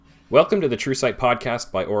Welcome to the TrueSight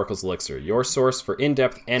podcast by Oracle's Elixir, your source for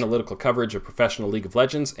in-depth analytical coverage of professional League of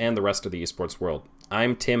Legends and the rest of the esports world.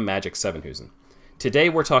 I'm Tim Magic Sevenhusen. Today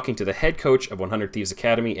we're talking to the head coach of 100 Thieves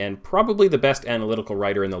Academy and probably the best analytical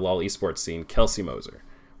writer in the LoL esports scene, Kelsey Moser.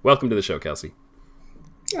 Welcome to the show, Kelsey.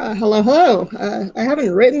 Hello. I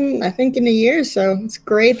haven't written, I think, in a year, so it's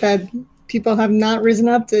great that people have not risen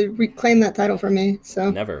up to reclaim that title from me.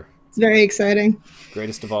 So Never. It's very exciting.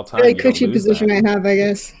 Greatest of all time. Very cushy position I have, I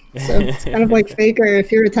guess. So it's kind of like Faker. If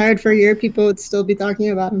he retired for a year, people would still be talking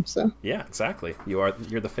about him. So yeah, exactly. You're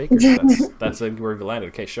the Faker. That's where we landed.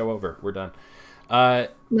 Okay, show over. We're done.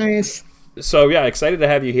 Nice. So yeah, excited to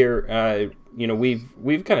have you here.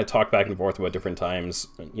 We've kind of talked back and forth about different times,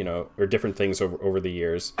 or different things over the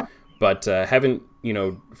years, but haven't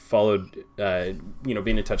followed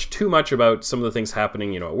been in touch too much about some of the things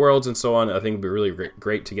happening at Worlds and so on. I think it'd be really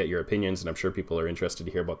great to get your opinions, and I'm sure people are interested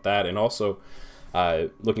to hear about that. And also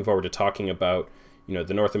looking forward to talking about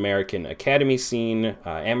the North American academy scene,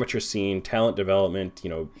 amateur scene, talent development.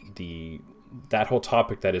 That whole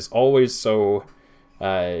topic that is always so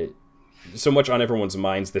much on everyone's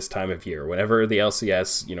minds this time of year. Whenever the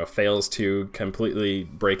LCS, fails to completely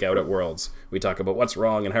break out at Worlds, we talk about what's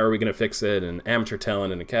wrong and how are we going to fix it, and amateur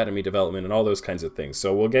talent and academy development and all those kinds of things.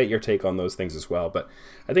 So we'll get your take on those things as well. But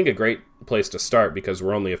I think a great place to start, because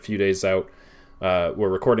we're only a few days out. We're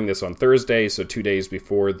recording this on Thursday, so 2 days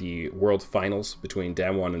before the World Finals between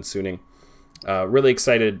Damwon and Suning. Really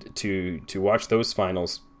excited to watch those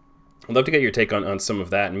finals. I'd love to get your take on some of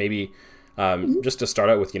that, and maybe just to start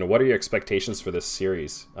out with, what are your expectations for this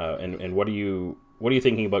series, and what are you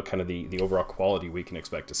thinking about kind of the overall quality we can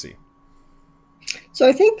expect to see? So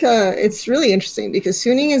I think it's really interesting because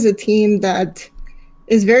Suning is a team that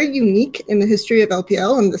is very unique in the history of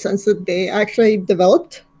LPL in the sense that they actually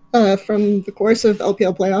developed from the course of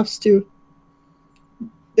LPL playoffs to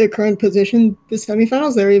their current position, the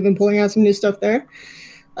semifinals. They're even pulling out some new stuff there.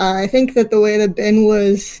 I think that the way that Ben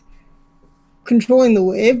was controlling the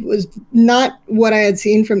wave was not what I had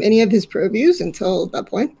seen from any of his pro views until that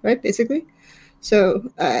point, right, basically. So,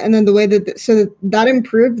 and then the way that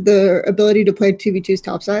improved the ability to play 2v2's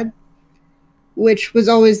topside, which was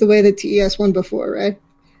always the way that TES won before, right?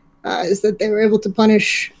 Is that they were able to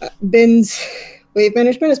punish Ben's wave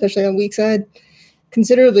management, especially on weak side,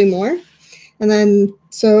 considerably more. And then,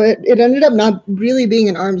 so it ended up not really being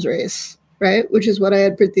an arms race, right? Which is what I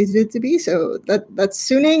had predicted it to be. So that's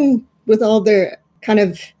Suning, with all their kind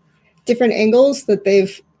of different angles that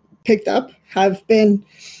they've picked up, have been,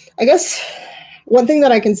 I guess, one thing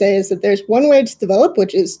that I can say is that there's one way to develop,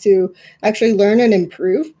 which is to actually learn and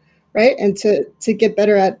improve, right? And to get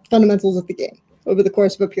better at fundamentals of the game over the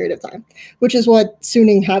course of a period of time, which is what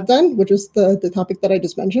Suning have done, which is the topic that I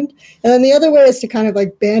just mentioned. And then the other way is to kind of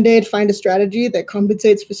like Band-Aid, find a strategy that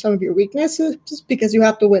compensates for some of your weaknesses, just because you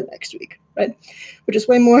have to win next week, right? Which is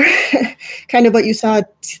way more kind of what you saw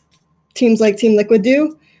teams like Team Liquid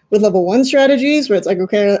do with level 1 strategies, where it's like,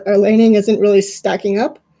 okay, our laning isn't really stacking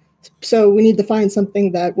up, so we need to find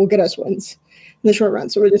something that will get us wins in the short run.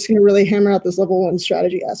 So we're just going to really hammer out this level 1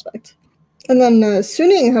 strategy aspect. And then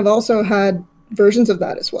Suning have also had versions of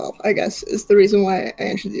that as well, I guess, is the reason why I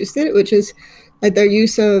introduced it, which is like their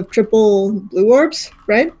use of triple blue orbs,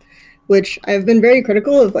 right? Which I've been very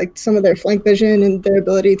critical of, like some of their flank vision and their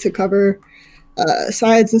ability to cover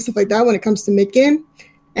sides and stuff like that when it comes to mid game.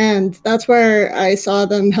 And that's where I saw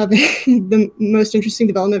them having the most interesting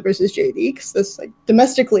development versus JD, because this, like,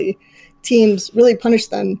 domestically, teams really punish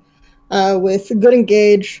them with good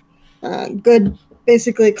engage, good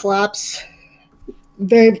basically collapse.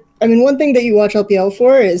 One thing that you watch LPL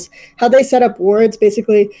for is how they set up wards,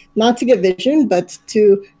 basically not to get vision, but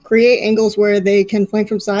to create angles where they can flank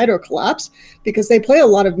from side or collapse, because they play a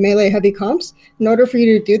lot of melee heavy comps. In order for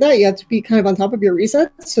you to do that, you have to be kind of on top of your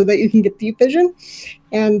resets so that you can get deep vision.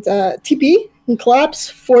 And TP and collapse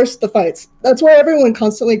force the fights. That's why everyone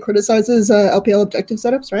constantly criticizes LPL objective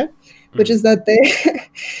setups, right? Which is that they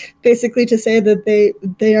basically to say that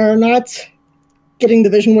they are not getting the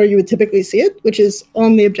vision where you would typically see it, which is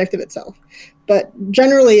on the objective itself. But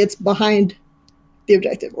generally it's behind the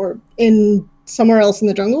objective or in somewhere else in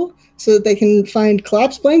the jungle, so that they can find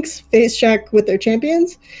collapse flanks, face check with their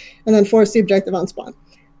champions, and then force the objective on spawn.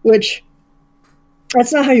 Which,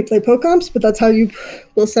 that's not how you play poke comps, but that's how you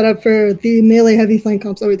will set up for the melee heavy flank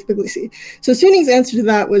comps that we typically see. So Suning's answer to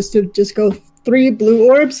that was to just go 3 blue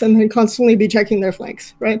orbs and then constantly be checking their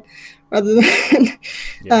flanks, right? Rather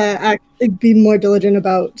than be more diligent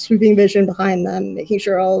about sweeping vision behind them, making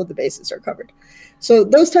sure all of the bases are covered. So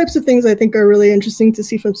those types of things I think are really interesting to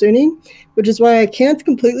see from Suning, which is why I can't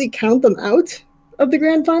completely count them out of the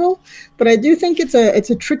grand final, but I do think it's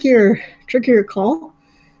a trickier call,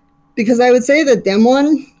 because I would say that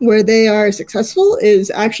Damwon, where they are successful, is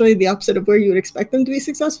actually the opposite of where you would expect them to be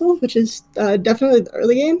successful, which is definitely the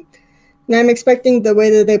early game. And I'm expecting the way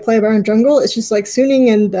that they play around jungle, it's just like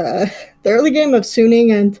Suning, and the early game of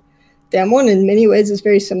Suning and Damwon in many ways is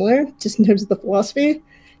very similar, just in terms of the philosophy,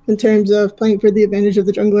 in terms of playing for the advantage of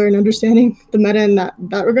the jungler and understanding the meta in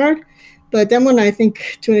that regard. But Damwon, I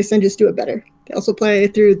think, to an extent, just do it better. They also play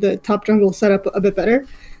through the top jungle setup a bit better.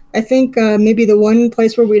 I think maybe the one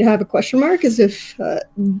place where we'd have a question mark is if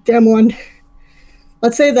Damwon,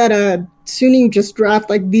 let's say that Suning just draft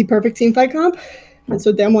like the perfect team fight comp, and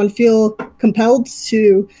so Damwon feel compelled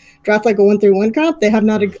to draft like a 1-3-1 comp. They have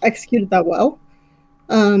not executed that well.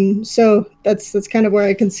 So that's kind of where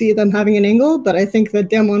I can see them having an angle, but I think that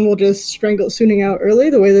Damwon will just strangle Suning out early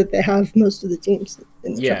the way that they have most of the teams.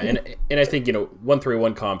 In the and I think,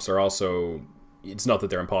 1-3-1 comps are also, it's not that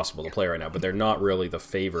they're impossible to play right now, but they're not really the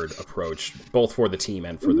favored approach, both for the team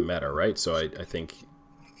and for the meta, right? So I think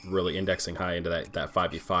really indexing high into that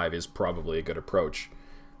 5v5 is probably a good approach.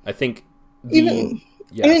 I think even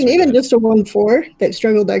just a 1-4, they've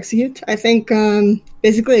struggled to execute. I think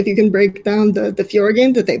basically if you can break down the Fiora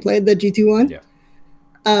game that they played, the G2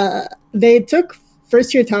 one, they took first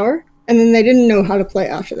tier tower, and then they didn't know how to play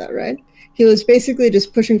after that, right? He was basically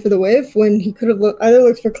just pushing for the wave when he could have either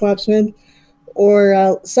looked for collapse mid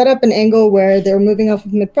or set up an angle where they were moving off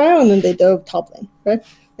of mid prio and then they dove top lane, right?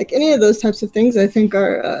 Like any of those types of things, I think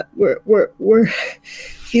are were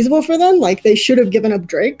feasible for them. Like they should have given up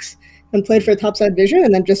Drakes and played for a topside vision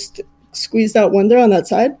and then just squeezed out Wonder on that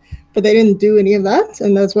side, but they didn't do any of that,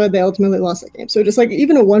 and that's why they ultimately lost that game. So just like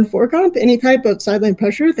even a 1-4 comp, any type of sideline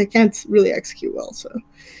pressure, they can't really execute well. So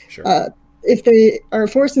if they are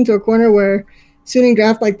forced into a corner where Suning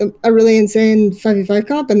draft like a really insane 5v5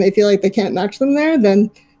 comp and they feel like they can't match them there,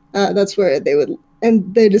 then that's where they would,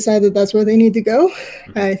 and they decide that that's where they need to go.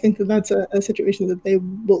 I think that that's a situation that they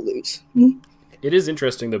will lose. It is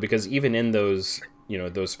interesting though, because even in those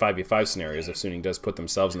those 5v5 scenarios, if Suning does put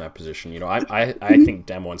themselves in that position, I think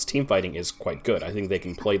Damwon's team fighting is quite good. I think they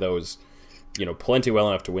can play those plenty well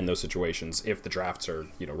enough to win those situations if the drafts are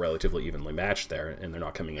relatively evenly matched there and they're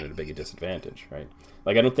not coming in at a big disadvantage, right?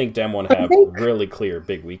 Like I don't think Damwon have really clear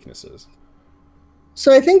big weaknesses.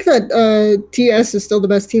 So I think that TS is still the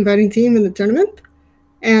best team fighting team in the tournament,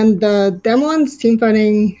 and Damwon's team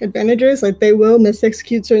fighting advantages, like they will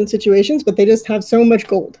mis-execute certain situations, but they just have so much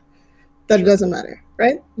gold that it doesn't matter,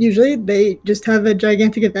 right? Usually they just have a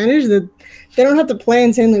gigantic advantage that they don't have to play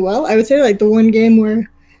insanely well. I would say like the one game where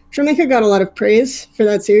Shoemaker got a lot of praise for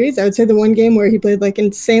that series, I would say the one game where he played like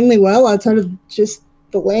insanely well outside of just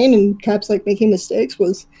the lane and Caps like making mistakes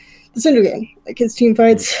was the Syndra game. Like his team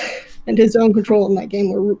fights and his own control in that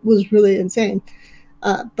game was really insane.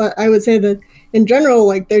 But I would say that in general,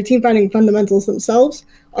 like their team fighting fundamentals themselves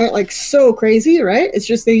aren't like so crazy, right? It's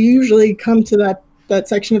just they usually come to that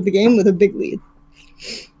section of the game with a big lead.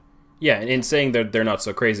 Yeah, and in saying that they're not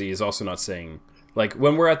so crazy is also not saying, like,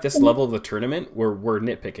 when we're at this level of the tournament, we're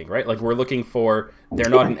nitpicking, right? Like, we're looking for, they're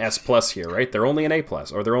not an S plus here, right? They're only an A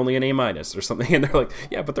plus, or they're only an A minus, or something, and they're like,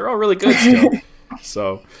 yeah, but they're all really good still.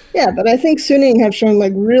 So yeah, but I think Suning have shown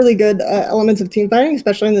like really good elements of team fighting,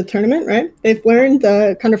 especially in the tournament, right? They've learned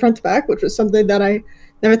kind of front to back, which was something that I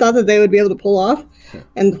never thought that they would be able to pull off.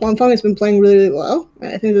 And Huanfeng has been playing really, really well.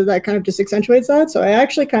 And I think that kind of just accentuates that. So I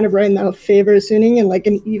actually kind of right now favor Suning in like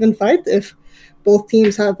an even fight if both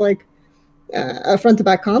teams have like a front to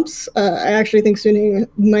back comps. I actually think Suning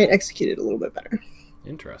might execute it a little bit better.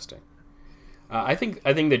 Interesting. I think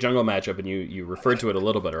the jungle matchup, and you referred to it a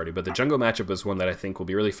little bit already, but the jungle matchup is one that I think will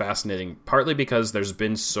be really fascinating, partly because there's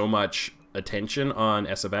been so much attention on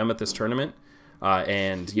SFM at this tournament.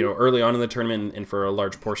 And early on in the tournament, and for a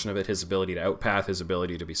large portion of it, his ability to outpath, his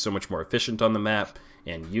ability to be so much more efficient on the map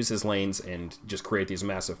and use his lanes and just create these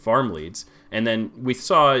massive farm leads. And then we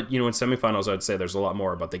saw, in semifinals, I'd say there's a lot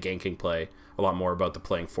more about the ganking play, a lot more about the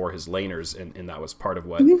playing for his laners, and that was part of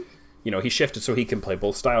what, he shifted so he can play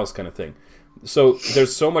both styles kind of thing. So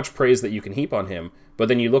there's so much praise that you can heap on him, but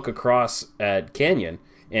then you look across at Canyon,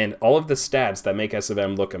 and all of the stats that make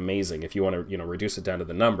SFM look amazing, if you want to, reduce it down to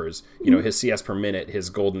the numbers, his CS per minute, his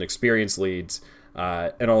golden experience leads,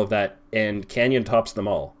 and all of that, and Canyon tops them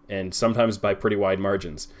all, and sometimes by pretty wide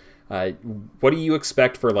margins. What do you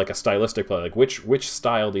expect for like a stylistic play? Like which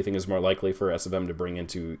style do you think is more likely for SFM to bring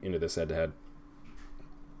into this head-to-head?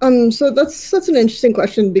 So that's an interesting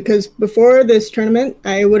question, because before this tournament,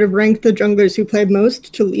 I would have ranked the junglers who played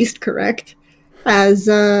most to least correct. As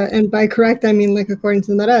and by correct I mean like according to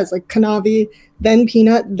the meta, as like Kanavi, then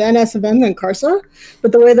Peanut, then SFM, then Karsa.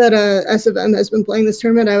 But the way that SFM has been playing this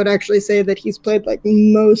tournament, I would actually say that he's played like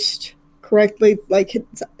most correctly. Like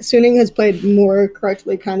Suning has played more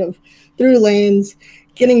correctly, kind of through lanes,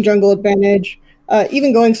 getting jungle advantage.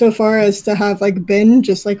 Even going so far as to have like Bin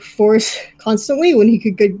just like force constantly when he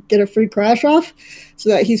could get a free crash off, so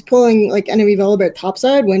that he's pulling like enemy Volibear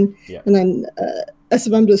topside and then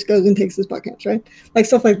SFM just goes and takes his butt camps, right? Like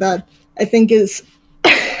stuff like that, I think is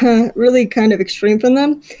really kind of extreme from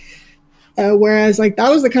them. Whereas like that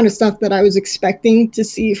was the kind of stuff that I was expecting to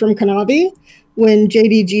see from Kanavi when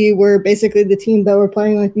JDG were basically the team that were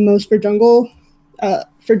playing like most for jungle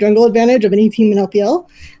advantage of any team in LPL.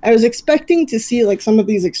 I was expecting to see like some of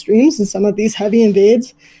these extremes and some of these heavy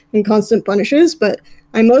invades and constant punishes, but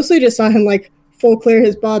I mostly just saw him like full clear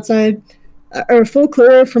his bot side or full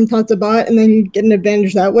clear from top to bot and then get an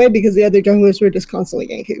advantage that way because the other junglers were just constantly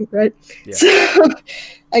ganking, right? Yeah. So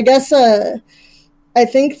I guess I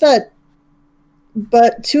think that,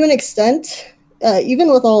 but to an extent,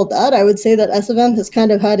 even with all of that, I would say that SFM has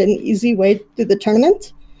kind of had an easy way through the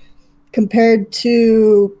tournament compared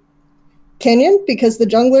to Canyon, because the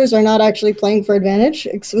junglers are not actually playing for advantage,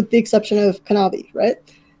 with the exception of Kanavi, right?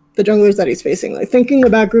 The junglers that he's facing. Like thinking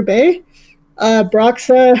about Group A,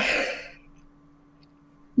 Broxa,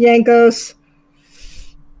 Jankos,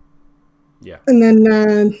 and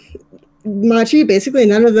then Machi. Basically,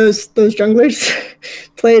 none of those junglers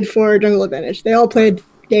played for jungle advantage. They all played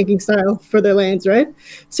ganking style for their lanes, right?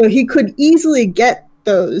 So he could easily get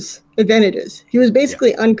those advantages. He was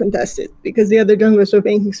basically uncontested because the other junglers were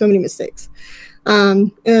making so many mistakes.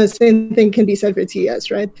 And the same thing can be said for TS,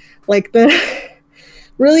 right? Like the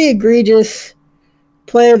really egregious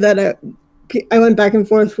play that I went back and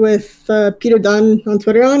forth with Peter Dunn on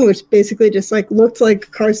Twitter on, which basically just like looked like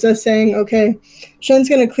Karsa saying, okay, Shen's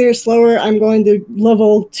going to clear slower. I'm going to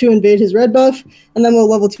level 2 invade his red buff, and then we'll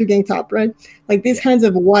level 2 gank top, right? Like these kinds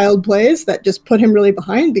of wild plays that just put him really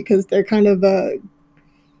behind because they're kind of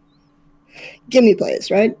gimme plays,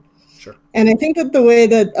 right? Sure. And I think that the way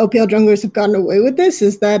that LPL junglers have gotten away with this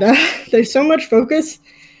is that there's so much focus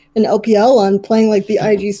in LPL on playing like the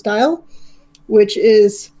IG style, which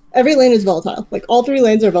is every lane is volatile. Like all 3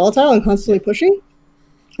 lanes are volatile and constantly pushing.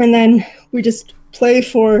 And then we just play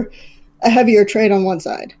for a heavier trade on one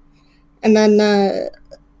side. And then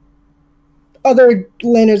other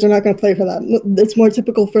laners are not going to play for that. It's more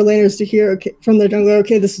typical for laners to hear from their jungler,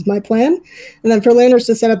 okay, this is my plan. And then for laners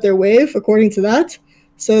to set up their wave according to that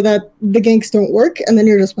so that the ganks don't work and then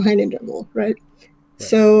you're just behind in jungle, right?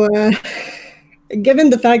 So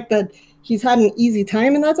given the fact that he's had an easy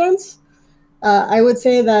time in that sense, I would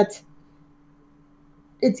say that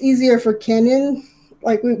it's easier for Canyon.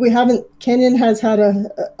 Like Canyon has had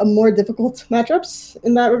a more difficult matchups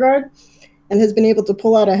in that regard and has been able to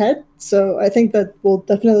pull out ahead. So I think that we'll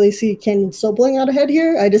definitely see Canyon still pulling out ahead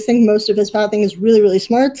here. I just think most of his pathing is really, really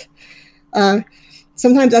smart.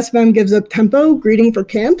 Sometimes SFM gives up tempo, greeting for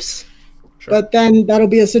camps, but then that'll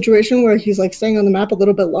be a situation where he's like staying on the map a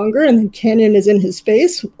little bit longer and then Canyon is in his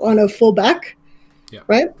face on a full back,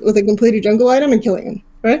 right? With a completed jungle item and killing him,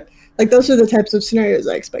 right? Like those are the types of scenarios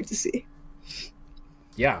I expect to see.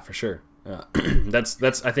 Yeah, for sure.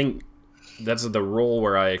 I think that's the role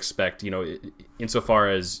where I expect, insofar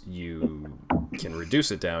as you can reduce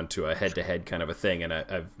it down to a head-to-head kind of a thing, and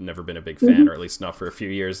I've never been a big fan, or at least not for a few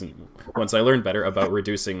years, and once I learned better about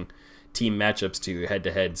reducing team matchups to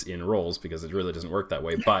head-to-heads in roles, because it really doesn't work that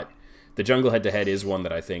way, but the jungle head-to-head is one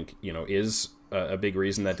that I think, is a big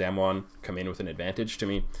reason that Damwon come in with an advantage to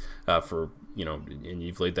me, and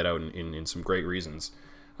you've laid that out in some great reasons.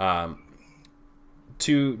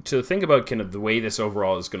 To think about kind of the way this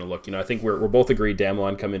overall is going to look, I think we're both agreed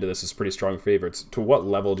Damwon come into this as pretty strong favorites. To what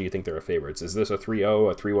level do you think they're favorites? Is this a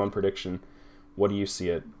 3-0, a 3-1 prediction? What do you see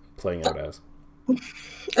it playing out as?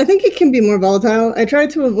 I think it can be more volatile. I try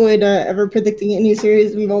to avoid ever predicting any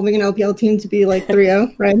series involving an LPL team to be like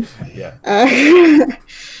 3-0, right? Yeah.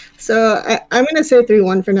 So I'm going to say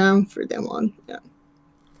 3-1 for now for Damwon. Yeah.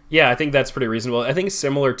 Yeah, I think that's pretty reasonable. I think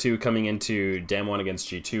similar to coming into Damwon against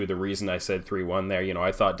G2, the reason I said 3-1 there,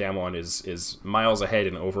 I thought Damwon is miles ahead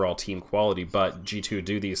in overall team quality, but G2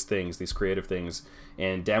 do these things, these creative things,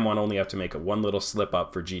 and Damwon only have to make one little slip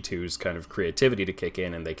up for G2's kind of creativity to kick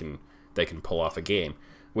in, and they can pull off a game,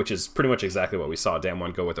 which is pretty much exactly what we saw.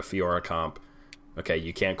 Damwon go with a Fiora comp. Okay,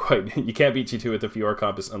 you can't beat G2 with the Fiora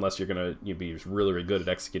comp unless you're going to be really, really good at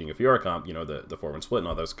executing a Fiora comp, the 4-1 split and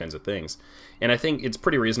all those kinds of things. And I think it's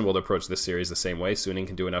pretty reasonable to approach this series the same way. Suning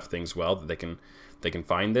can do enough things well that they can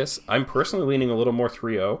find this. I'm personally leaning a little more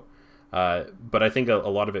 3-0, but I think a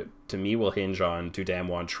lot of it, to me, will hinge on do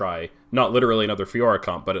Damwon try not literally another Fiora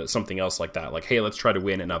comp, but something else like that. Like, hey, let's try to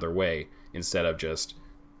win another way instead of just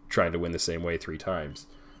trying to win the same way 3 times.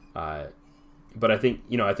 But I think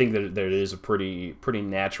that there is a pretty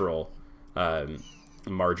natural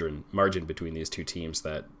margin between these two teams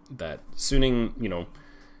that Suning,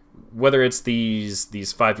 whether it's these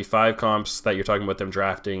 5v5 comps that you're talking about them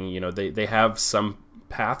drafting, they have some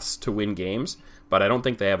paths to win games, but I don't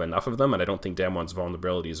think they have enough of them, and I don't think Damon's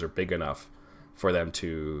vulnerabilities are big enough for them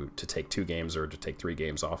to take 2 games or to take 3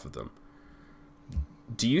 games off of them.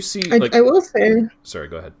 Do you see? I will say. Sorry,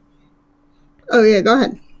 go ahead. Oh yeah, go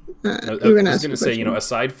ahead. I was going to say,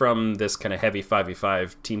 aside from this kind of heavy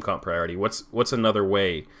 5v5 team comp priority, what's another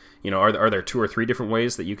way? Are there 2 or 3 different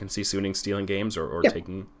ways that you can see Suning stealing games or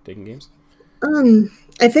taking games?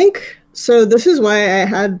 I think so. This is why I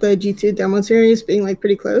had the G2 demo series being like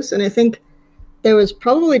pretty close, and I think there was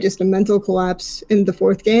probably just a mental collapse in the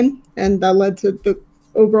 4th game, and that led to the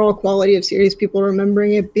overall quality of series. People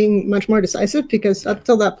remembering it being much more decisive, because up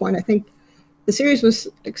till that point, I think the series was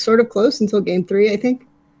like sort of close until game 3. I think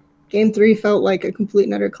game 3 felt like a complete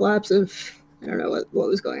and utter collapse of, I don't know what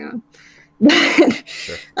was going on. But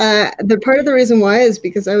sure. The part of the reason why is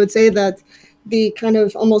because I would say that the kind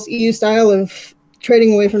of almost EU style of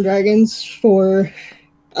trading away from dragons for,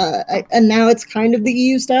 and now it's kind of the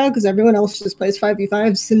EU style because everyone else just plays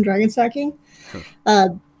 5v5s and dragon stacking.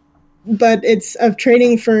 But it's of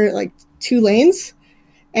trading for like 2 lanes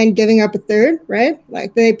and giving up a 3rd, right?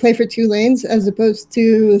 Like they play for 2 lanes as opposed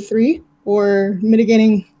to 3, or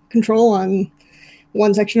mitigating control on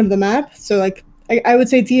one section of the map. So like I would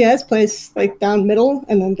say TS plays like down middle,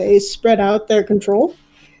 and then they spread out their control.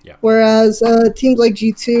 Yeah. Whereas teams like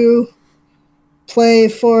G2 play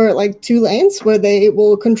for like 2 lanes where they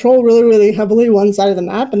will control really, really heavily one side of the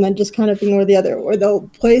map and then just kind of ignore the other. Or they'll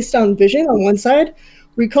place down vision on one side,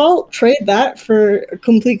 recall, trade that for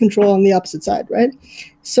complete control on the opposite side, right?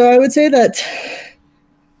 So I would say that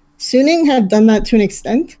Suning have done that to an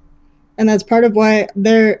extent, and that's part of why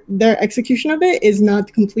their execution of it is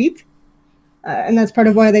not complete. And that's part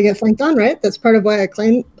of why they get flanked on, right? That's part of why I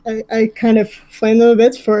kind of flame them a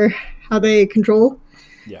bit for how they control.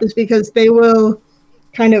 Yeah. Is because they will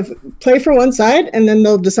kind of play for one side and then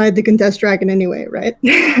they'll decide to contest dragon anyway, right?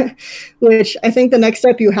 Which I think the next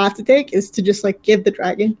step you have to take is to just like give the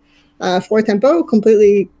dragon 4 tempo,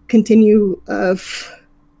 completely continue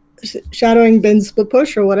shadowing bin split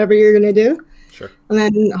push or whatever you're going to do. Sure. And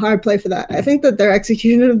then hard play for that. I think that their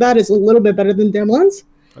execution of that is a little bit better than Damon's.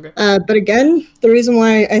 Okay. But again, the reason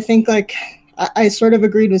why I think like I sort of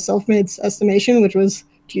agreed with Selfmade's estimation, which was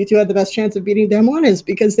G2 had the best chance of beating Damwon, is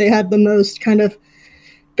because they had the most kind of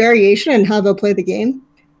variation in how they'll play the game.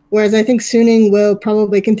 Whereas I think Suning will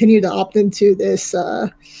probably continue to opt into this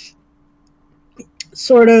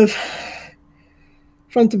sort of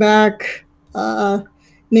front to back.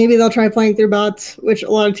 Maybe they'll try playing through bots, which a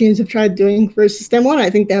lot of teams have tried doing versus Damwon. I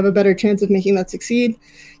think they have a better chance of making that succeed.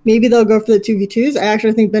 Maybe they'll go for the 2v2s. I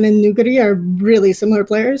actually think Ben and Nuguri are really similar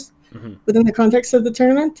players within the context of the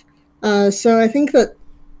tournament. So I think that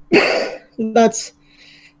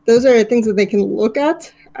those are things that they can look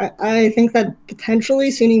at. I think that potentially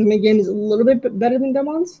Suning's mid-game is a little bit better than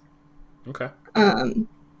Damon's. Okay.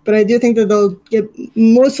 But I do think that they'll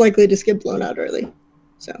most likely just get blown out early.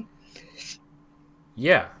 So.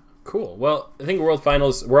 Yeah, cool. Well, I think World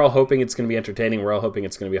Finals, we're all hoping it's going to be entertaining. We're all hoping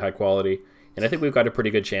it's going to be high quality. And I think we've got a pretty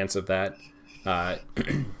good chance of that. I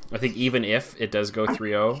think even if it does go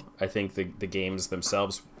 3-0, I think the games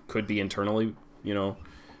themselves could be internally,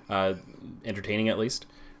 entertaining at least.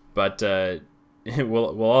 But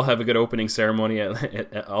we'll all have a good opening ceremony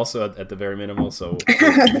also at the very minimal. So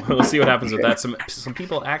we'll see what happens with that. Some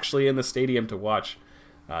people actually in the stadium to watch.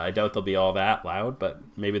 I doubt they'll be all that loud, but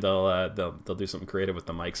maybe they'll do something creative with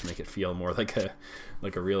the mics, make it feel more like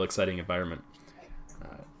a real exciting environment.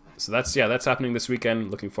 So that's happening this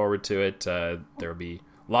weekend. Looking forward to it. There will be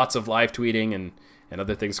lots of live tweeting and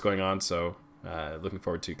other things going on. So looking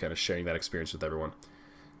forward to kind of sharing that experience with everyone.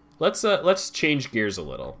 Let's change gears a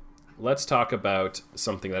little. Let's talk about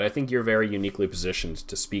something that I think you're very uniquely positioned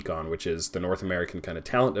to speak on, which is the North American kind of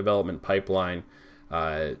talent development pipeline.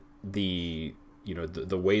 The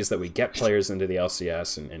ways that we get players into the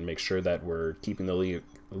LCS and make sure that we're keeping the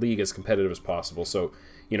league as competitive as possible. So,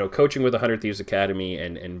 coaching with the 100 Thieves Academy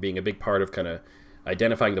and being a big part of kind of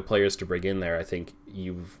identifying the players to bring in there, I think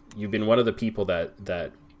you've been one of the people that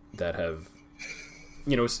have,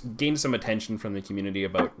 gained some attention from the community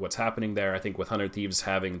about what's happening there. I think with 100 Thieves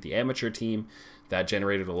having the amateur team, that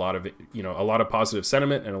generated a lot of positive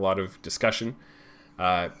sentiment and a lot of discussion.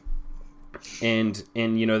 And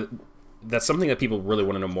that's something that people really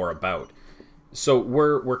want to know more about. So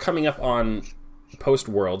we're coming up on post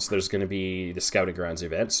Worlds. There's going to be the Scouting Grounds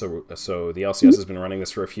event. So the LCS has been running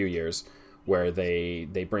this for a few years, where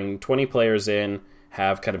they bring 20 players in,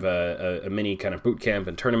 have kind of a mini kind of boot camp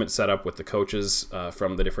and tournament setup with the coaches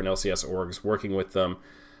from the different LCS orgs working with them.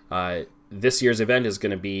 This year's event is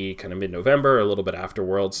going to be kind of mid-November, a little bit after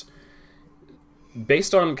Worlds.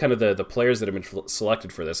 Based on kind of the players that have been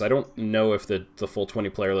selected for this, I don't know if the full 20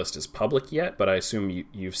 player list is public yet, but I assume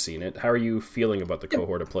you've seen it. How are you feeling about the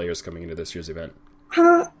cohort of players coming into this year's event?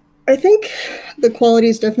 I think the quality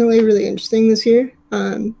is definitely really interesting this year.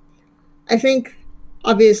 I think,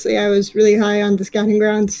 obviously, I was really high on the Scouting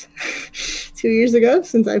Grounds 2 years ago,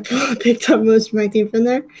 since I picked up most of my team from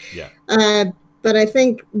there. Yeah. But I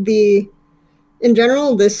think in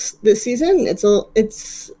general, this season,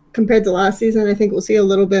 it's compared to last season, I think we'll see a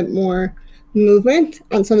little bit more movement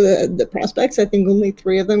on some of the prospects. I think only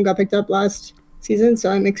 3 of them got picked up last season,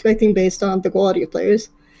 so I'm expecting, based on the quality of players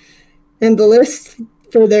and the list,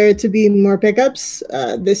 for there to be more pickups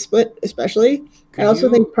this split, especially. I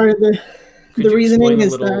also think part of the reasoning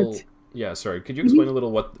is that... Yeah, sorry. Could you explain a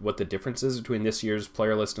little what the difference is between this year's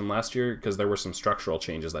player list and last year? Because there were some structural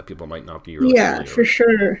changes that people might not be really familiar with. For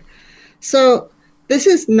sure. So this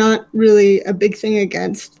is not really a big thing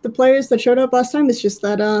against the players that showed up last time. It's just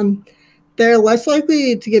that they're less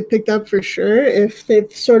likely to get picked up for sure if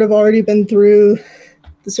they've sort of already been through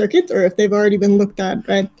the circuit, or if they've already been looked at,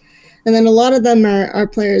 right? And then a lot of them are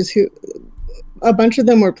players a bunch of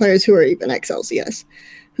them were players who are even ex-LCS,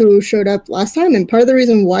 who showed up last time. And part of the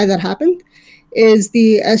reason why that happened is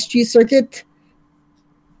the SG circuit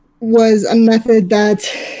was a method that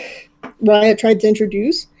Riot tried to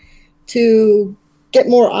introduce to get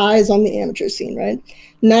more eyes on the amateur scene, right?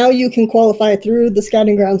 Now you can qualify through the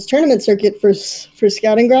Scouting Grounds tournament circuit for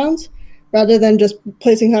Scouting Grounds, rather than just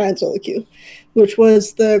placing high in solo queue, which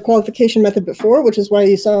was the qualification method before, which is why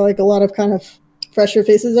you saw like a lot of kind of fresher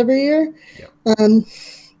faces every year. Yeah.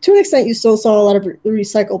 To an extent, you still saw a lot of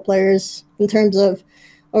recycled players in terms of,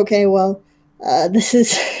 okay, well, I'm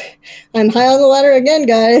high on the ladder again,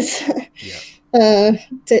 guys. Yeah.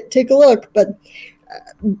 Take a look. But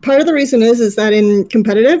part of the reason is that in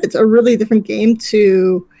competitive, it's a really different game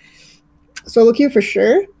to solo queue for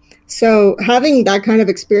sure. So having that kind of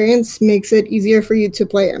experience makes it easier for you to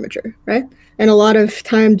play amateur, right? And a lot of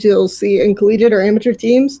times you'll see in collegiate or amateur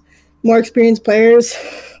teams, more experienced players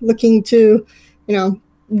looking to,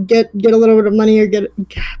 get a little bit of money or get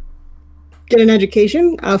an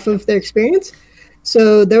education off of their experience.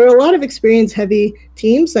 So there were a lot of experience-heavy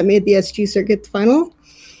teams that made the SG circuit final.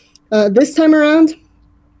 This time around,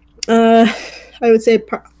 I would say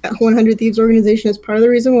 100 Thieves organization is part of the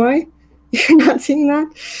reason why you're not seeing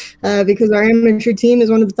that, because our amateur team is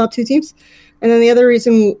one of the top 2 teams. And then the other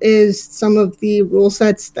reason is some of the rule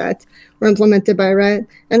sets that were implemented by Riot.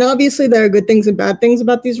 And obviously there are good things and bad things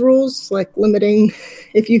about these rules, like limiting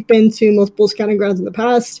if you've been to multiple Scouting Grounds in the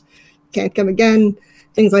past, can't come again,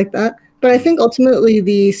 things like that. But I think ultimately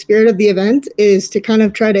the spirit of the event is to kind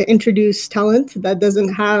of try to introduce talent that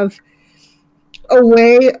doesn't have a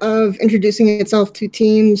way of introducing itself to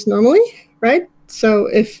teams normally, right? So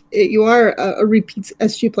if you are a repeat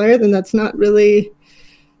SG player, then that's not really,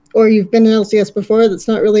 or you've been in LCS before, that's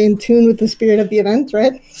not really in tune with the spirit of the event,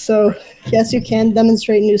 right? So yes, you can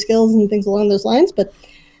demonstrate new skills and things along those lines, but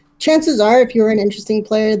chances are, if you're an interesting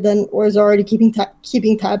player, then or is already keeping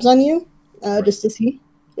tabs on you, just to see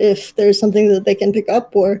if there's something that they can pick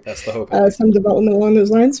up, or that's the hope. Some development along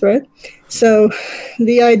those lines, right? So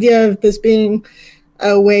the idea of this being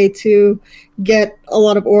a way to get a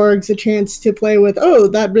lot of orgs a chance to play with,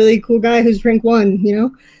 that really cool guy who's rank 1,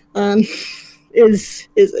 is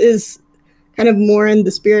kind of more in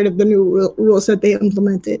the spirit of the new rule set they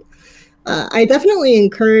implemented. I definitely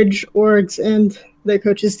encourage orgs and their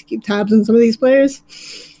coaches to keep tabs on some of these players.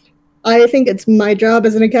 I think it's my job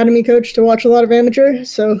as an academy coach to watch a lot of amateur,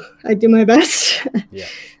 so I do my best.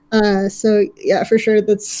 Yeah. So yeah, for sure,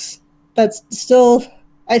 that's still,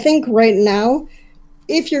 I think right now,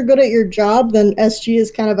 if you're good at your job, then SG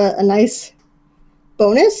is kind of a nice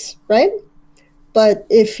bonus, right? But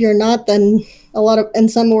if you're not, then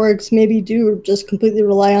some orgs maybe do just completely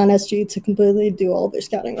rely on SG to completely do all their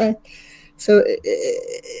scouting, right? So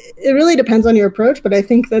it really depends on your approach, but I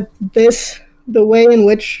think that the way in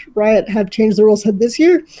which Riot have changed the rules this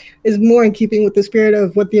year is more in keeping with the spirit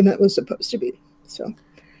of what the event was supposed to be. So,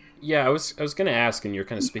 yeah, I was going to ask, and you're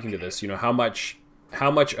kind of speaking to this, how much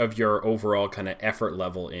of your overall kind of effort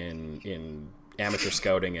level in amateur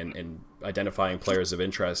scouting and identifying players of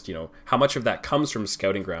interest, how much of that comes from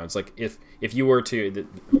Scouting Grounds? Like if you were to,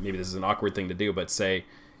 maybe this is an awkward thing to do, but say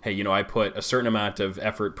hey, I put a certain amount of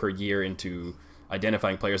effort per year into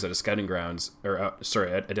identifying players out of scouting grounds, or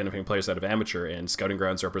identifying players out of amateur, and scouting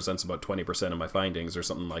grounds represents about 20% of my findings, or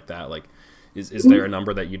something like that. Like, is there a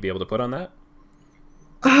number that you'd be able to put on that?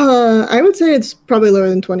 I would say it's probably lower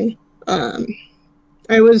than 20.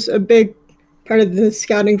 I was a big part of the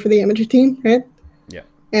scouting for the amateur team, right? Yeah.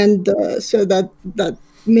 And so that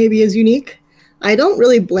maybe is unique. I don't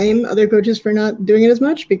really blame other coaches for not doing it as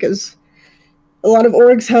much, because a lot of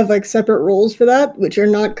orgs have like separate roles for that, which are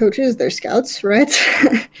not coaches, they're scouts, right?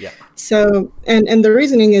 Yeah. So, and the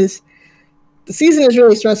reasoning is the season is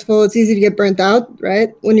really stressful. It's easy to get burnt out, right?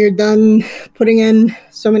 When you're done putting in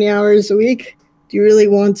so many hours a week, do you really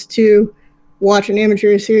want to watch an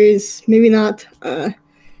amateur series? Maybe not.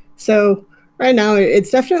 So right now, it's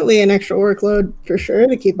definitely an extra workload for sure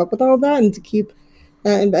to keep up with all of that and to keep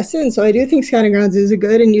invested. And so I do think Scouting Grounds is a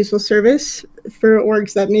good and useful service for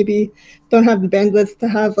orgs that maybe don't have the bandwidth to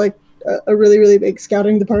have like a really, really big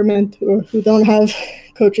scouting department, or who don't have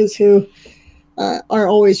coaches who are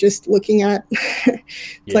always just looking at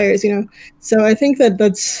players, So I think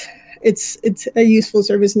it's a useful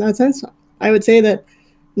service in that sense. I would say that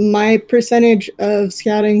my percentage of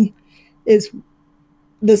scouting is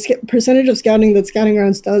percentage of scouting that Scouting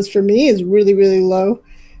Grounds does for me is really, really low,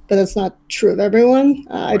 but that's not true of everyone.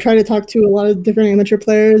 I try to talk to a lot of different amateur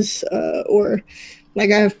players, or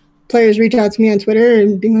like I have players reach out to me on Twitter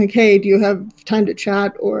and being like, hey, do you have time to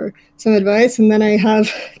chat or some advice? And then I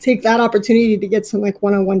take that opportunity to get some like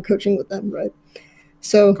one-on-one coaching with them, right?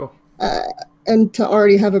 So, cool. And to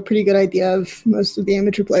already have a pretty good idea of most of the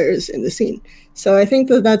amateur players in the scene. So I think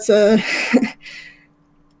that's that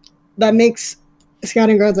makes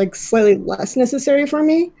Scouting Grounds like slightly less necessary for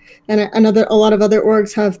me. And a lot of other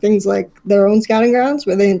orgs have things like their own Scouting Grounds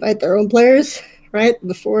where they invite their own players, right,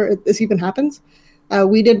 before this even happens.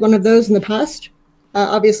 We did one of those in the past.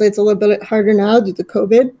 Obviously, it's a little bit harder now due to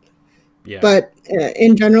COVID. Yeah. But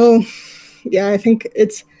in general, yeah, I think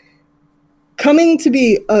it's coming to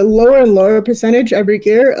be a lower and lower percentage every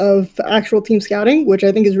year of actual team scouting, which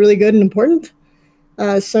I think is really good and important.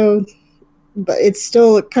 But it's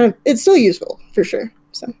still useful for sure.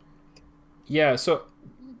 So, yeah. So,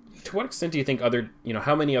 to what extent do you think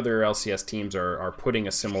how many other LCS teams are putting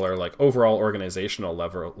a similar like overall organizational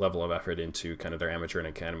level of effort into kind of their amateur and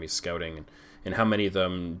academy scouting, and how many of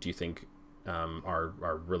them do you think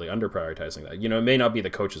are really under prioritizing that? It may not be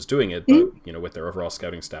the coaches doing it, but with their overall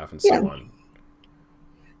scouting staff and so on.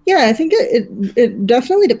 Yeah, I think it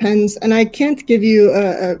definitely depends, and I can't give you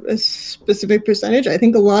a specific percentage. I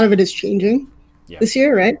think a lot of it is changing this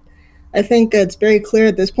year, right? I think it's very clear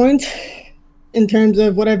at this point in terms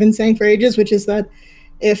of what I've been saying for ages, which is that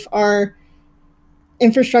if our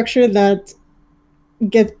infrastructure that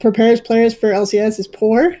prepares players for LCS is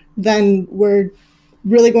poor, then we're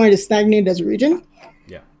really going to stagnate as a region.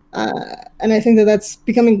 Yeah. And I think that's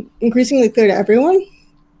becoming increasingly clear to everyone.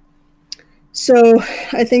 So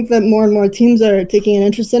I think that more and more teams are taking an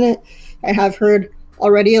interest in it. I have heard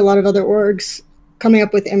already a lot of other orgs coming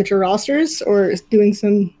up with amateur rosters or doing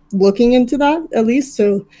some looking into that at least.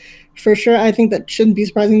 So for sure, I think that shouldn't be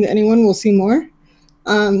surprising to anyone. We'll see more.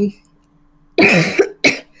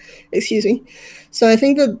 Excuse me. So I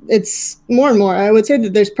think that it's more and more. I would say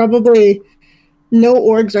that there's probably no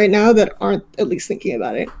orgs right now that aren't at least thinking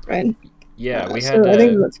about it, right? Yeah, I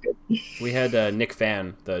think that's good. We had Nick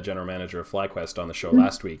Fan, the general manager of FlyQuest, on the show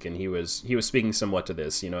last week, and he was speaking somewhat to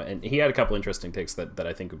this, and he had a couple interesting takes that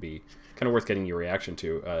I think would be kind of worth getting your reaction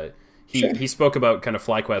to. He spoke about kind of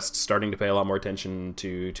FlyQuest starting to pay a lot more attention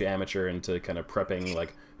to amateur and to kind of prepping,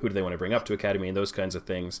 like who do they want to bring up to academy and those kinds of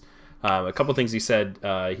things. A couple things he said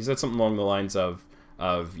something along the lines of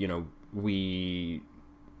we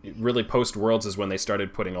really post Worlds is when they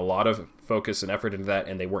started putting a lot of focus and effort into that,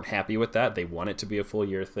 and they weren't happy with that. They want it to be a full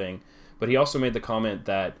year thing. But he also made the comment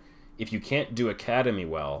that if you can't do academy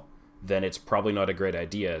well, then it's probably not a great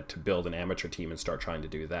idea to build an amateur team and start trying to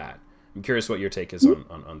do that. I'm curious what your take is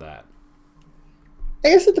on that. I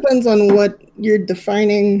guess it depends on what you're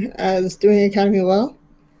defining as doing academy well.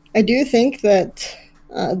 I do think that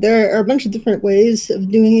there are a bunch of different ways of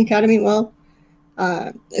doing academy well.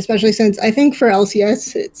 Especially since I think for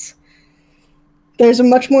LCS, there's a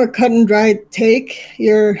much more cut and dry take.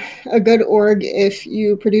 You're a good org if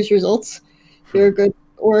you produce results. You're a good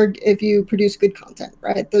org if you produce good content,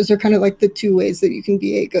 right? Those are kind of like the two ways that you can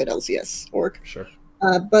be a good LCS org. Sure.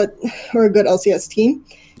 Or a good LCS team.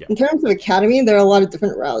 Yeah. In terms of academy, there are a lot of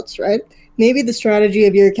different routes, right? Maybe the strategy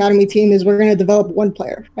of your academy team is we're going to develop one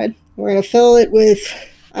player, right? We're going to fill it with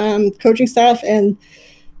coaching staff and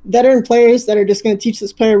veteran players that are just going to teach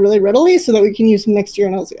this player really readily so that we can use him next year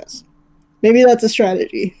in LCS. maybe that's a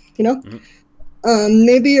strategy, Mm-hmm.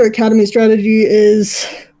 Maybe your academy strategy is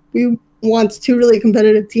we want two really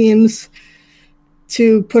competitive teams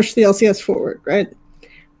to push the LCS forward, right?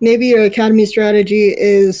 Maybe your academy strategy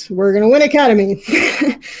is we're going to win academy.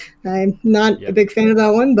 I'm not a big fan of that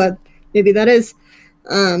one, but maybe that is.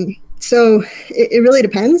 So it really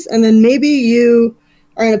depends. And then maybe you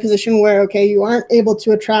are in a position where, okay, you aren't able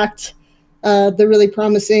to attract the really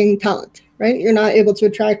promising talent, right? You're not able to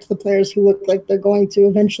attract the players who look like they're going to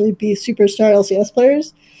eventually be superstar LCS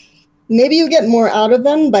players. Maybe you get more out of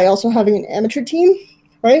them by also having an amateur team,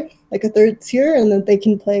 right? Like a third tier, and then they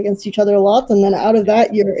can play against each other a lot. And then out of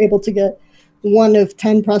that, you're able to get one of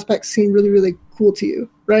 10 prospects seem really, really cool to you,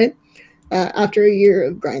 right? After a year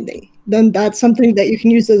of grinding. Then that's something that you can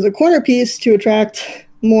use as a corner piece to attract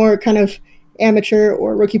more kind of amateur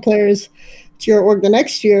or rookie players to your org the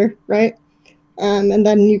next year, right? And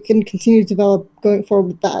then you can continue to develop going forward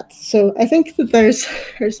with that. So I think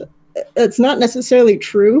that it's not necessarily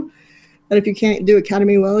true that if you can't do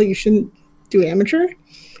academy well, you shouldn't do amateur.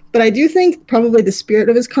 But I do think probably the spirit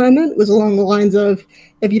of his comment was along the lines of,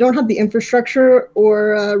 if you don't have the infrastructure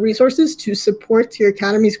or resources to support your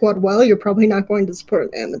academy squad well, you're probably not going to support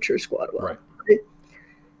an amateur squad well. Right?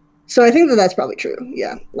 So I think that that's probably true.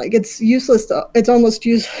 Yeah, like it's useless. It's almost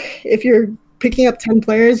if you're picking up 10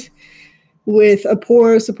 players with a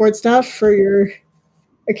poor support staff for your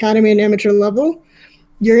academy and amateur level,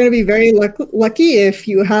 you're going to be very lucky if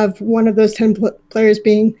you have one of those 10 players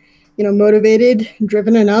being, motivated,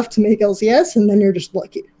 driven enough to make LCS, and then you're just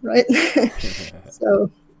lucky, right? So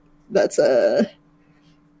that's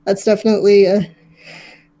definitely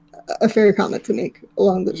a fair comment to make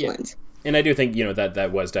along those lines. And I do think,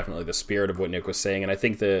 that was definitely the spirit of what Nick was saying. And I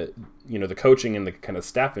think the coaching and the kind of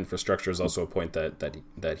staff infrastructure is also a point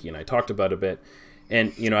that he and I talked about a bit.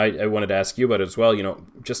 And, I wanted to ask you about it as well,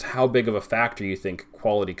 just how big of a factor you think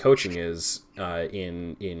quality coaching is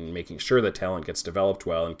in making sure that talent gets developed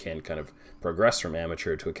well and can kind of progress from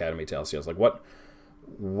amateur to academy to LCS. Like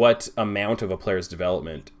what amount of a player's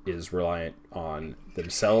development is reliant on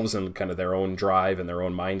themselves and kind of their own drive and their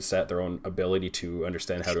own mindset, their own ability to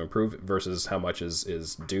understand how to improve versus how much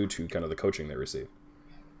is due to kind of the coaching they receive?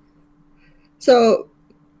 So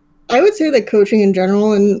I would say that coaching in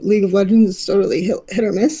general in League of Legends is totally hit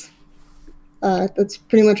or miss. That's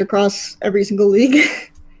pretty much across every single league.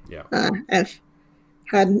 Yeah. I've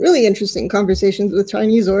had really interesting conversations with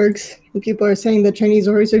Chinese orgs, and people are saying that Chinese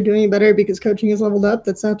orgs are doing better because coaching is leveled up.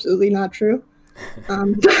 That's absolutely not true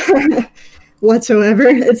whatsoever.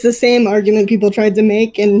 It's the same argument people tried to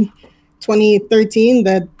make in 2013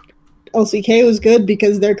 that LCK was good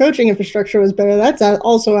because their coaching infrastructure was better. That's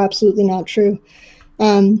also absolutely not true.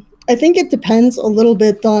 I think it depends a little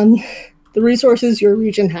bit on the resources your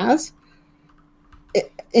region has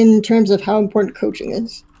in terms of how important coaching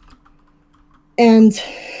is. And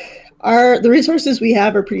the resources we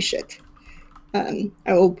have are pretty shit. I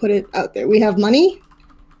will put it out there. We have money,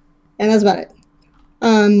 and that's about it.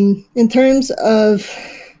 In terms of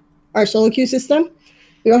our solo queue system,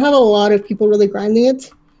 we don't have a lot of people really grinding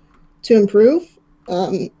it to improve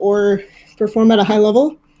or perform at a high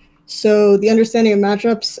level. So the understanding of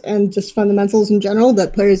matchups and just fundamentals in general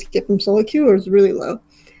that players get from solo queue is really low.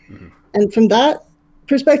 Mm-hmm. And from that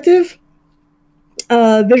perspective,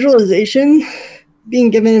 visualization, being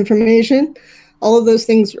given information, all of those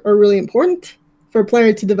things are really important for a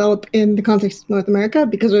player to develop in the context of North America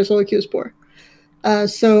because our solo queue is poor.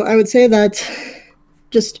 So I would say that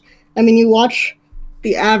you watch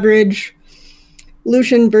the average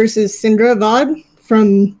Lucian versus Syndra VOD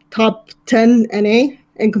from top 10 NA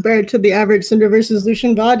and compare it to the average Syndra versus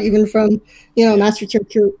Lucian VOD, even from, Master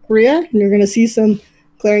Tier Korea, and you're going to see some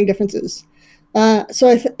glaring differences.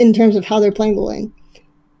 So in terms of how they're playing the lane.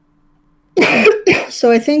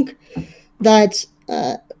 So I think that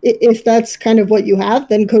if that's kind of what you have,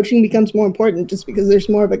 then coaching becomes more important just because there's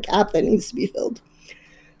more of a gap that needs to be filled.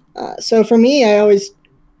 So for me, I always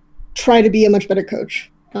try to be a much better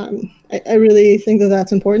coach. I really think that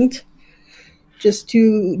that's important, just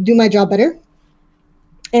to do my job better.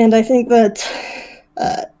 And I think that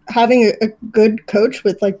having a good coach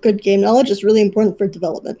with good game knowledge is really important for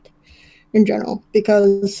development in general,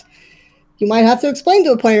 because you might have to explain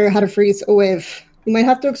to a player how to freeze a wave. You might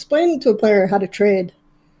have to explain to a player how to trade.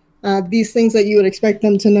 These things that you would expect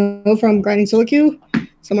them to know from grinding solo queue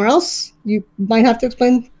somewhere else, you might have to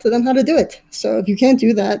explain to them how to do it. So if you can't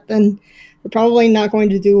do that, then you're probably not going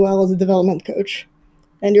to do well as a development coach,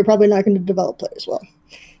 and you're probably not going to develop players well.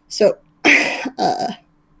 So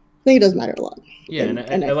think it does matter a lot. Yeah,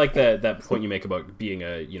 and I like that point you make about being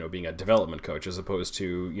a development coach as opposed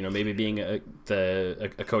to maybe being a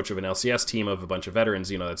coach of an LCS team of a bunch of veterans.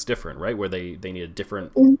 That's different, right? Where they need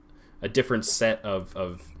a different set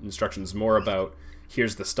of instructions, more about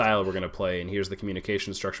here's the style we're going to play and here's the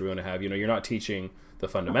communication structure we want to have. You're not teaching the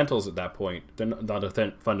fundamentals at that point. They're not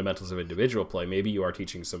the fundamentals of individual play. Maybe you are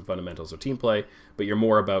teaching some fundamentals of team play, but you're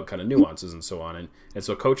more about kind of nuances and so on. And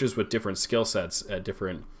so coaches with different skill sets at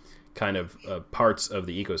different kind of parts of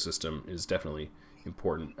the ecosystem is definitely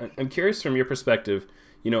important. I'm curious from your perspective,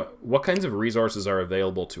 what kinds of resources are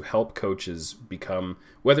available to help coaches become,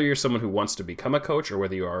 whether you're someone who wants to become a coach or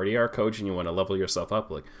whether you already are a coach and you want to level yourself up,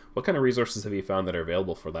 like what kind of resources have you found that are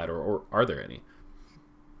available for that, or are there any?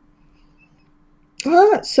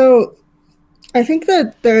 So I think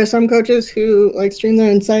that there are some coaches who like stream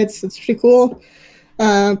their insights. It's pretty cool.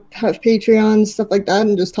 Have Patreon, stuff like that,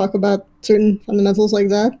 and just talk about certain fundamentals like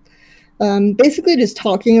that. Basically just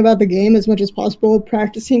talking about the game as much as possible,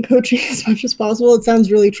 practicing coaching as much as possible. It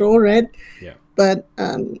sounds really troll, right? Yeah. But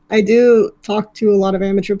I do talk to a lot of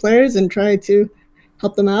amateur players and try to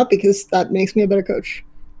help them out because that makes me a better coach.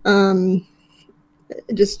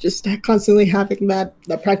 Just constantly having that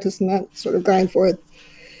practice and that sort of grind for it.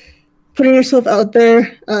 Putting yourself out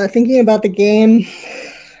there, thinking about the game,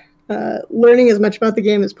 learning as much about the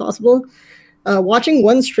game as possible. Watching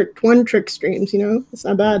one trick streams, it's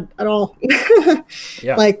not bad at all.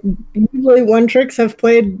 Yeah. Like usually one tricks have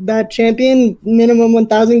played that champion minimum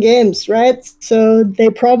 1,000 games, right? So they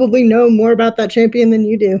probably know more about that champion than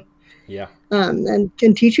you do. Yeah. And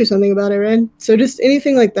can teach you something about it, right? So just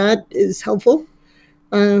anything like that is helpful.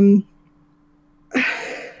 I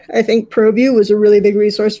think ProView was a really big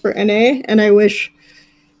resource for NA, and I wish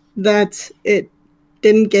that it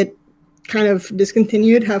didn't get kind of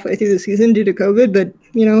discontinued halfway through the season due to COVID, but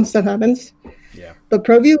stuff happens. Yeah. But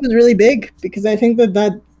ProView was really big because I think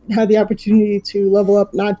that had the opportunity to level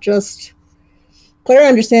up not just player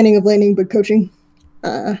understanding of laning, but coaching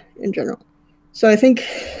in general. So I think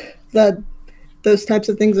that those types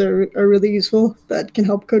of things are really useful that can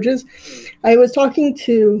help coaches. I was talking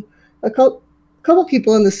to a couple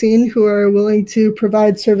people in the scene who are willing to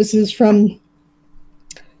provide services from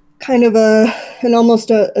kind of an almost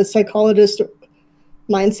a psychologist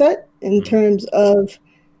mindset in terms of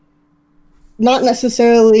not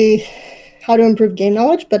necessarily how to improve game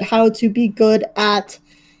knowledge, but how to be good at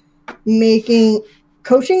making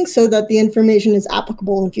coaching so that the information is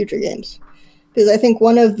applicable in future games. Because I think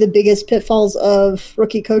one of the biggest pitfalls of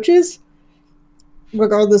rookie coaches,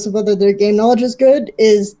 regardless of whether their game knowledge is good,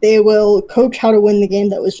 is they will coach how to win the game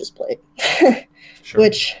that was just played, Sure.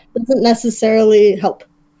 Which doesn't necessarily help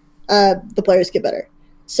the players get better.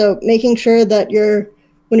 So making sure that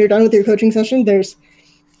when you're done with your coaching session, there's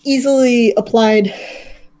easily applied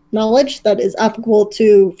knowledge that is applicable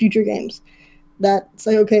to future games. That's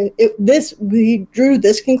like, okay, we drew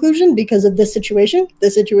this conclusion because of this situation.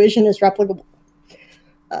 This situation is replicable.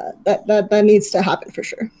 That needs to happen for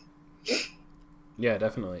sure. Yeah,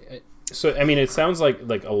 definitely. So, I mean, it sounds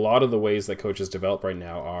like a lot of the ways that coaches develop right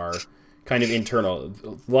now are kind of internal,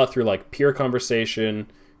 a lot through like peer conversation,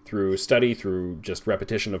 through study, through just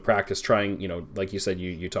repetition of practice, trying, like you said,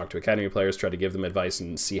 you talk to academy players, try to give them advice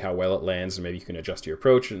and see how well it lands, and maybe you can adjust your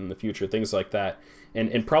approach in the future, things like that.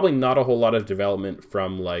 And probably not a whole lot of development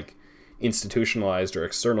from like institutionalized or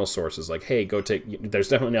external sources, like, hey, there's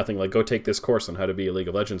definitely nothing like go take this course on how to be a League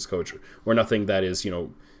of Legends coach, or nothing that is,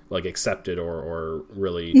 like accepted or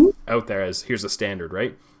really out there as here's a standard,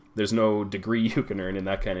 right? There's no degree you can earn and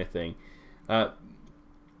that kind of thing.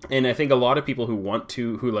 And I think a lot of people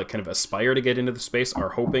who like kind of aspire to get into the space are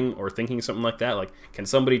hoping or thinking something like that. Like, can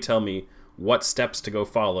somebody tell me what steps to go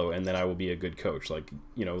follow and then I will be a good coach? Like,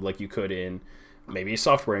 like you could in maybe a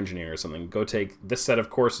software engineer or something, go take this set of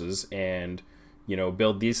courses and,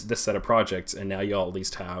 build this set of projects. And now you'll at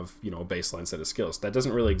least have, a baseline set of skills. That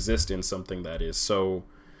doesn't really exist in something that is so,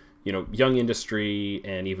 young industry,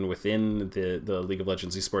 and even within the League of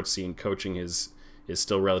Legends esports scene, coaching is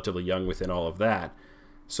still relatively young within all of that.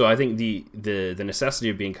 So I think the necessity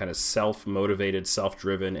of being kind of self-motivated,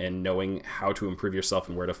 self-driven, and knowing how to improve yourself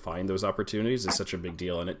and where to find those opportunities is such a big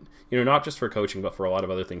deal. And it, not just for coaching, but for a lot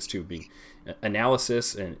of other things too. Being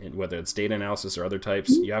analysis, and whether it's data analysis or other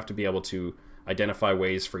types, you have to be able to identify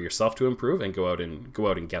ways for yourself to improve and go out and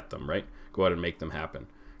get them, right? Go out and make them happen.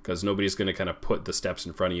 Because nobody's going to kind of put the steps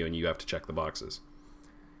in front of you and you have to check the boxes.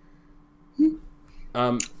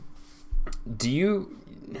 How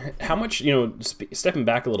much, stepping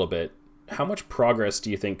back a little bit, how much progress do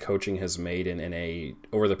you think coaching has made in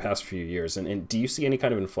over the past few years? And do you see any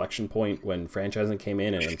kind of inflection point when franchising came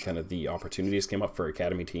in and kind of the opportunities came up for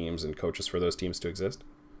academy teams and coaches for those teams to exist?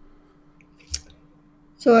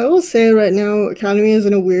 So I will say right now, academy is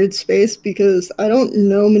in a weird space because I don't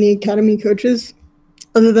know many academy coaches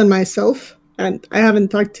other than myself, and I haven't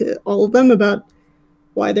talked to all of them about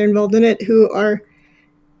why they're involved in it, who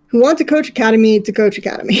want to coach academy to coach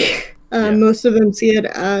academy. Most of them see it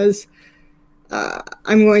as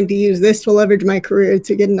I'm going to use this to leverage my career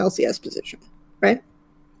to get an LCS position, right?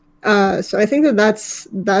 So I think that's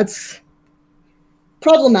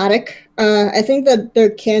problematic. I think that there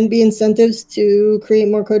can be incentives to create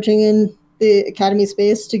more coaching in the academy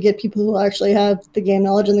space to get people who actually have the game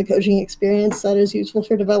knowledge and the coaching experience that is useful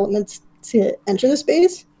for development to enter the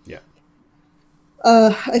space. Yeah.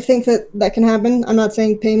 I think that can happen. I'm not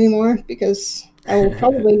saying pay me more because I will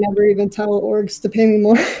probably never even tell orgs to pay me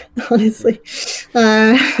more, honestly. It's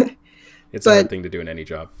a hard thing to do in any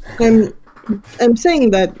job. I'm saying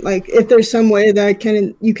that, like, if there's some way that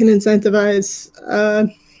you can incentivize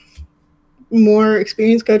more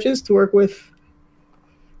experienced coaches to work with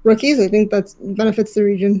rookies, I think that benefits the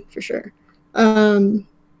region for sure. Outside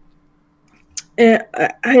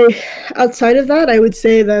of that, I would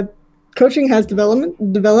say that coaching has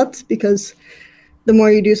developed because the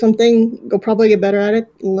more you do something, you'll probably get better at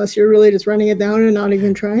it, unless you're really just running it down and not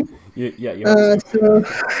even trying.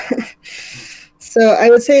 So I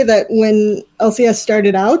would say that when LCS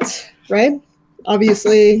started out, right,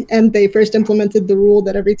 obviously, and they first implemented the rule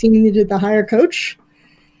that every team needed to hire a coach,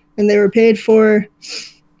 and they were paid for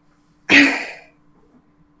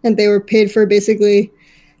basically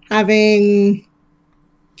having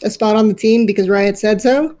a spot on the team because Riot said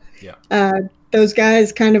so. Yeah. Those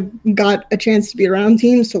guys kind of got a chance to be around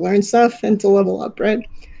teams to learn stuff and to level up, right?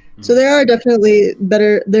 So there's definitely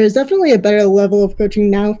a better level of coaching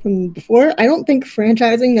now from before. I don't think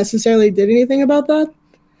franchising necessarily did anything about that.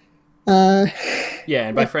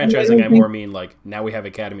 And by franchising, I more mean like now we have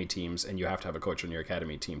academy teams, and you have to have a coach on your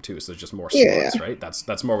academy team too. So there's just more slots, right?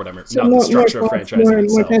 That's more what I'm. So not the structure of franchising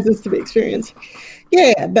more chances to be experienced.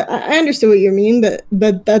 But I understood what you mean,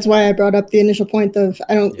 but that's why I brought up the initial point of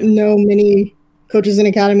I don't know many coaches in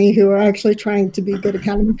academy who are actually trying to be good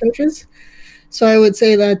academy coaches. So I would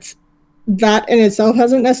say that in itself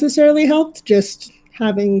hasn't necessarily helped. Just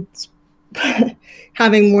having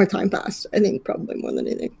more time passed, I think, probably more than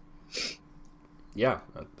anything. Yeah,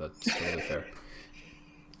 that's totally fair.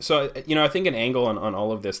 So, I think an angle on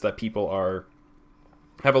all of this that people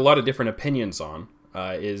have a lot of different opinions on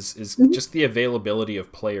is just the availability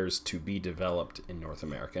of players to be developed in North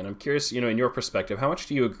America. And I'm curious, in your perspective, how much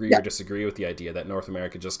do you agree or disagree with the idea that North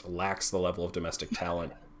America just lacks the level of domestic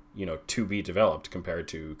talent, to be developed compared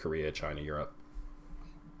to Korea, China, Europe?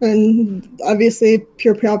 And obviously,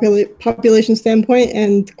 pure population standpoint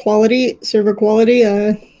and quality, server quality,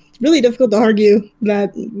 it's really difficult to argue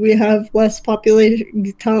that we have less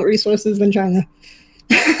population talent resources than China.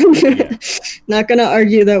 Not going to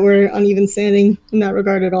argue that we're uneven standing in that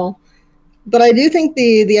regard at all. But I do think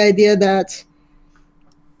the idea that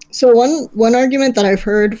one argument that I've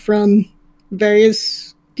heard from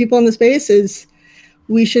various people in the space is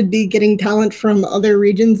we should be getting talent from other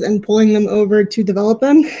regions and pulling them over to develop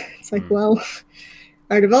them. It's like, well,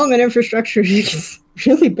 our development infrastructure is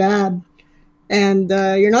really bad. And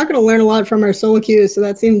you're not going to learn a lot from our solo queues, so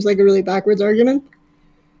that seems like a really backwards argument.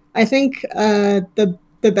 I think the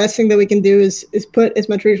best thing that we can do is put as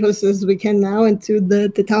much resources as we can now into the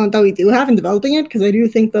talent that we do have in developing it, because I do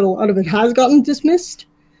think that a lot of it has gotten dismissed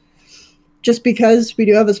just because we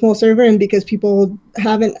do have a small server and because people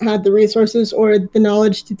haven't had the resources or the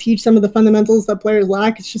knowledge to teach some of the fundamentals that players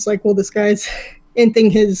lack. It's just like, well, this guy's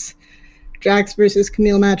inting his Jax versus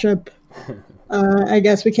Camille matchup. I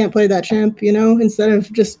guess we can't play that champ, instead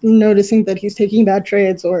of just noticing that he's taking bad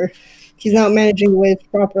trades or he's not managing waves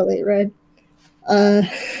properly, right?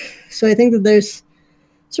 So I think that there's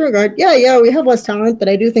some regard. Yeah, we have less talent, but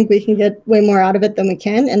I do think we can get way more out of it than we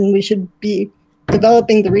can, and we should be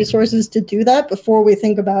developing the resources to do that before we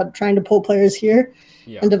think about trying to pull players here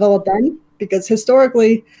and develop them, because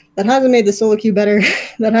historically that hasn't made the solo queue better.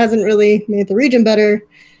 That hasn't really made the region better.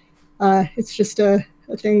 It's just a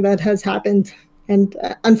thing that has happened, and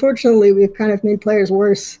unfortunately we've kind of made players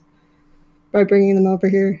worse by bringing them over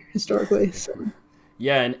here historically. So.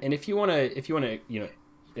 Yeah, and if you want to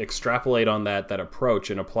extrapolate on that approach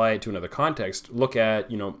and apply it to another context, look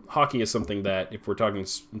at, hockey is something that, if we're talking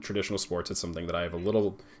traditional sports, it's something that I have a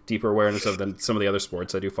little deeper awareness of than some of the other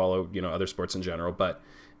sports. I do follow, other sports in general, but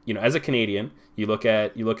as a Canadian, you look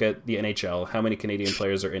at the NHL, how many Canadian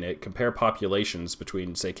players are in it, compare populations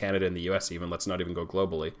between, say, Canada and the US even, let's not even go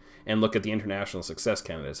globally, and look at the international success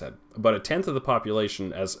Canada's had. About a tenth of the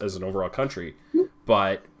population as an overall country,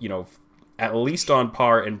 but, at least on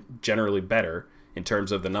par and generally better in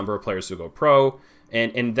terms of the number of players who go pro,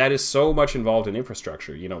 and that is so much involved in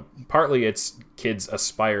infrastructure. Partly it's kids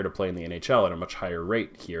aspire to play in the NHL at a much higher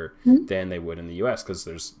rate here than they would in the US because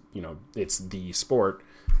there's, it's the sport,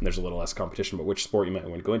 and there's a little less competition about which sport you might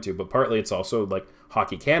want to go into. But partly it's also like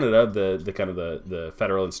Hockey Canada, the kind of the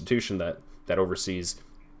federal institution that oversees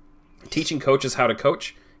teaching coaches how to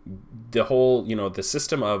coach, the whole, the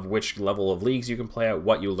system of which level of leagues you can play at,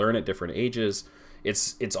 what you learn at different ages.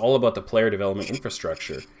 It's all about the player development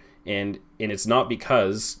infrastructure. And it's not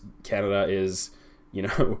because Canada is,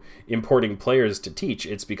 importing players to teach.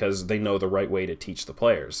 It's because they know the right way to teach the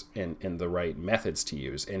players and the right methods to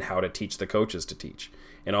use and how to teach the coaches to teach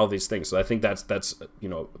and all these things. So I think that's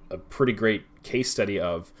a pretty great case study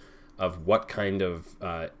of what kind of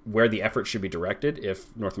where the effort should be directed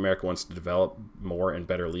if North America wants to develop more and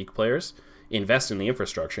better league players. Invest in the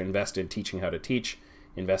infrastructure, invest in teaching how to teach,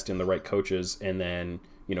 invest in the right coaches, and then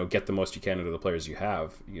get the most you can out of the players you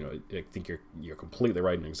have. I think you're completely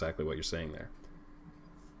right in exactly what you're saying there.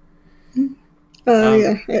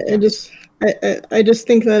 Yeah, I just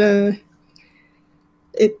think that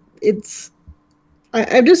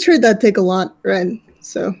I've just heard that take a lot, right?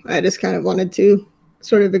 So I just kind of wanted to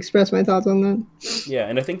sort of express my thoughts on that. Yeah,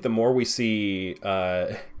 and I think the more we see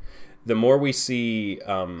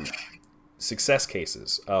success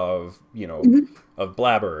cases of of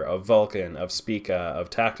Blabber, of Vulcan, of Spica, of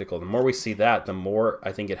Tactical, the more we see that, the more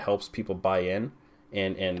I think it helps people buy in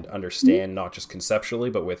and understand, not just conceptually,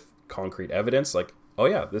 but with concrete evidence, like, oh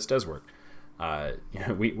yeah, this does work.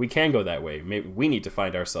 We can go that way. Maybe we need to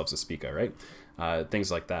find ourselves a Spica, right?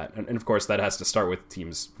 Things like that. And of course, that has to start with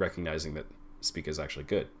teams recognizing that Spica is actually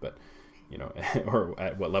good, but, or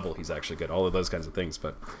at what level he's actually good, all of those kinds of things.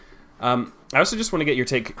 But I also just want to get your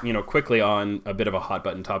take, quickly on a bit of a hot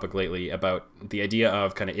button topic lately about the idea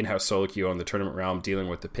of kind of in-house solo queue on the tournament realm, dealing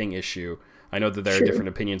with the ping issue. I know that there are different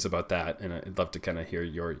opinions about that, and I'd love to kind of hear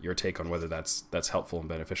your take on whether that's helpful and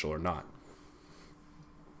beneficial or not.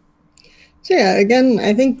 So yeah, again,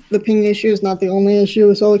 I think the ping issue is not the only issue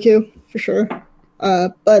with solo queue, for sure.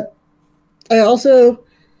 But I also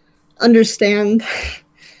understand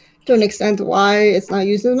to an extent why it's not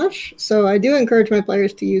used as much. So I do encourage my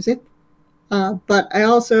players to use it. But I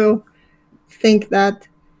also think that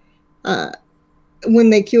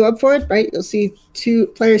when they queue up for it, right, you'll see two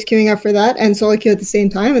players queuing up for that and solo queue at the same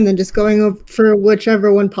time, and then just going over for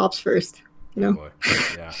whichever one pops first, Oh boy.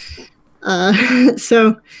 Yeah.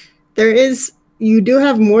 So you do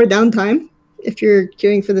have more downtime if you're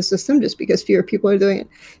queuing for the system, just because fewer people are doing it.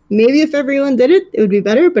 Maybe if everyone did it, it would be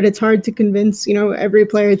better, but it's hard to convince, every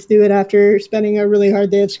player to do it after spending a really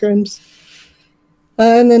hard day of scrims.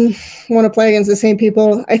 And then want to play against the same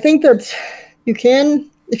people. I think that you can,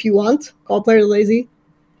 if you want, call players lazy.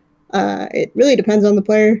 It really depends on the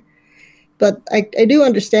player. But I do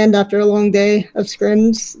understand after a long day of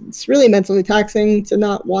scrims, it's really mentally taxing to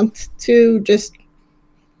not want to just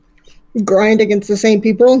grind against the same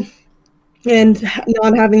people and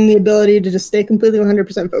not having the ability to just stay completely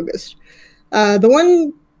 100% focused. The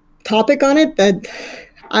one topic on it that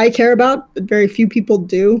I care about, but very few people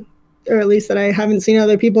do, or at least that I haven't seen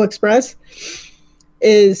other people express,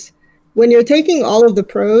 is when you're taking all of the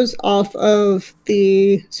pros off of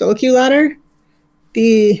the solo queue ladder,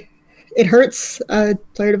 it hurts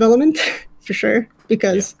player development for sure,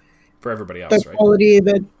 because for everybody else, the quality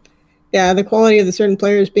the quality of the certain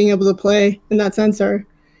players being able to play in that sense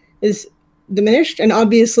is diminished. And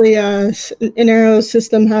obviously, Inaro's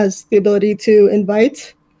system has the ability to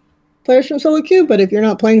invite players from solo queue, but if you're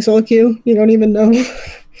not playing solo queue, you don't even know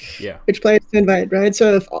which players to invite, right?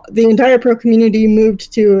 So if the entire pro community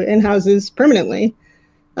moved to in-houses permanently,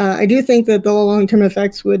 I do think that the long-term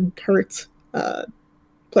effects would hurt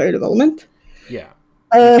player development. Yeah.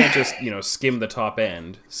 You can't just, skim the top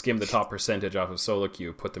percentage off of solo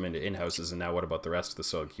queue, put them into in-houses, and now what about the rest of the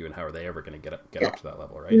solo queue, and how are they ever going to get up to that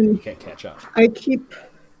level, right? You can't catch up. I keep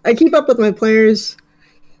up with my players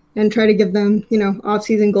and try to give them,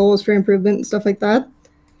 off-season goals for improvement and stuff like that.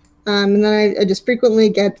 And then I just frequently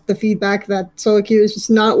get the feedback that solo queue is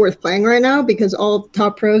just not worth playing right now because all the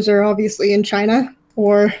top pros are obviously in China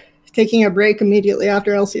or taking a break immediately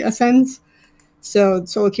after LCS ends. So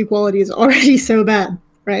solo queue quality is already so bad.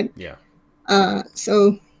 right? Yeah.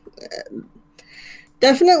 So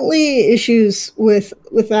definitely issues with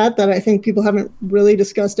that I think people haven't really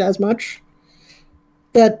discussed as much,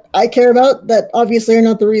 that I care about, that obviously are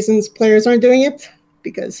not the reasons players aren't doing it,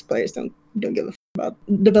 because players don't give a f- about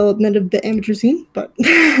development of the amateur scene. But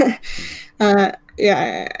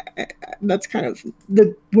yeah, that's kind of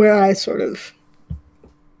the where I sort of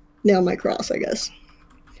nail my cross, I guess.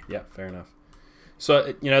 Yeah, fair enough.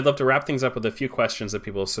 So, I'd love to wrap things up with a few questions that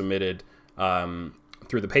people have submitted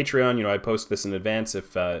through the Patreon. I post this in advance.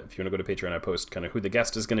 If you want to go to Patreon, I post kind of who the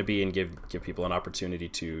guest is going to be and give people an opportunity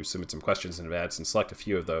to submit some questions in advance and select a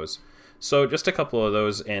few of those. So just a couple of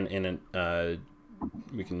those, and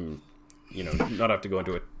we can, not have to go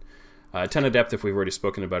into a ton of depth if we've already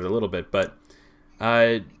spoken about it a little bit. But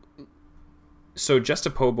so Just a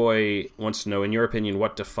Po Boy wants to know, in your opinion,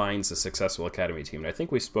 what defines a successful academy team? And I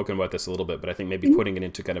think we've spoken about this a little bit, but I think maybe putting it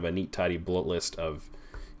into kind of a neat, tidy bullet list of,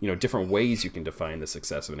 different ways you can define the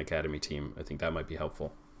success of an academy team, I think that might be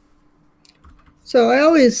helpful. So I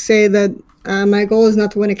always say that my goal is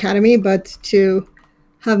not to win academy, but to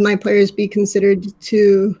have my players be considered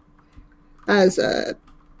as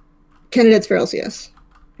candidates for LCS,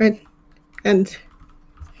 right? And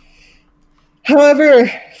however,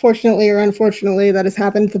 fortunately or unfortunately, that has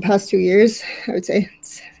happened the past 2 years. I would say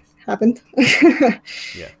it's happened.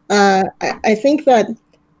 Yeah. I think that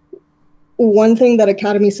one thing that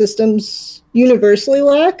academy systems universally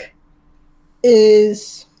lack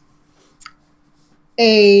is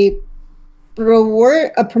a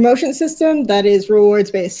promotion system that is rewards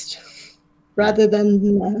based rather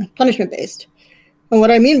than punishment based. And what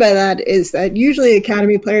I mean by that is that usually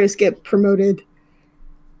academy players get promoted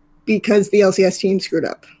because the LCS team screwed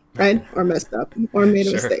up, right? Or messed up, or made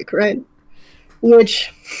a mistake, right?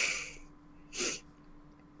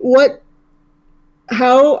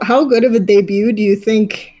 How good of a debut do you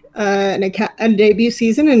think a debut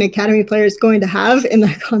season an academy player is going to have in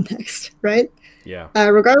that context, right? Yeah.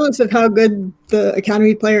 Regardless of how good the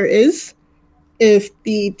academy player is, if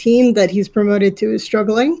the team that he's promoted to is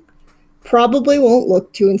struggling, probably won't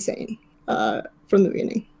look too insane from the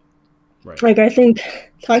beginning. Right. Like, I think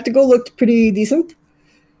Tactical looked pretty decent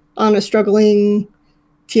on a struggling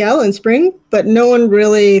TL in spring, but no one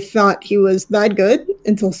really thought he was that good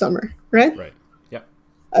until summer, right? Right. Yeah.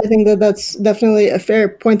 I think that's definitely a fair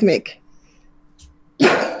point to make.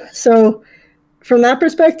 So from that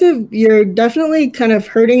perspective, you're definitely kind of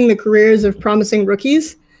hurting the careers of promising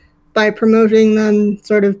rookies by promoting them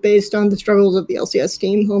sort of based on the struggles of the LCS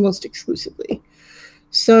team almost exclusively.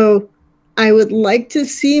 So I would like to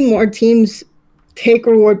see more teams take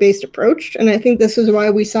a reward-based approach, and I think this is why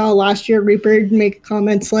we saw last year Reaper make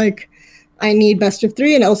comments like, I need best of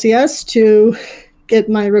 3 in LCS to get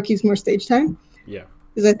my rookies more stage time. Yeah.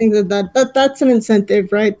 Because I think that's an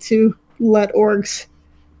incentive, right, to let orgs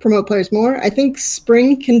promote players more. I think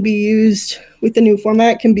spring can be used, with the new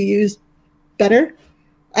format, can be used better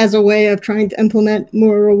as a way of trying to implement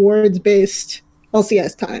more rewards-based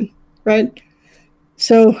LCS time, right?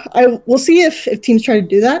 So we'll see if teams try to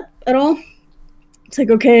do that at all. It's like,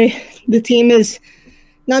 okay, the team is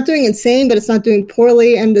not doing insane, but it's not doing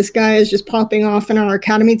poorly, and this guy is just popping off in our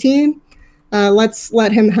academy team. Let's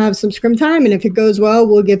let him have some scrim time, and if it goes well,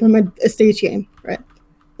 we'll give him a stage game, right,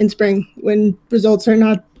 in spring when results are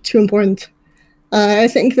not too important. I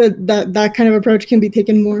think that kind of approach can be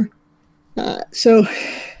taken more. So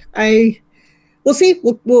we'll see.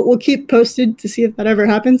 We'll keep posted to see if that ever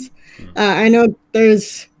happens. I know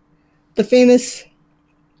there's the famous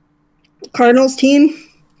Cardinals team,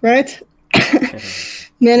 right?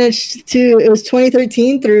 Managed to, it was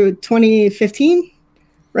 2013 through 2015,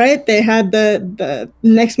 right? They had the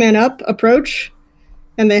next man up approach,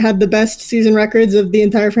 and they had the best season records of the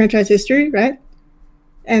entire franchise history, right?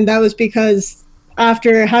 And that was because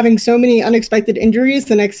after having so many unexpected injuries,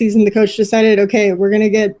 the next season the coach decided, okay, we're going to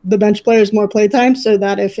get the bench players more playtime so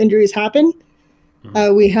that if injuries happen,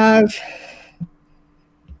 we have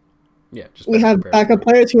backup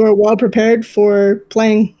players who are well prepared for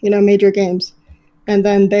playing, major games. And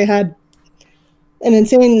then they had an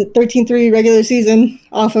insane 13-3 regular season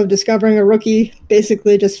off of discovering a rookie,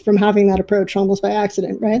 basically just from having that approach almost by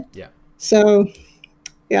accident, right? Yeah. So,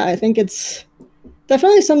 yeah, I think it's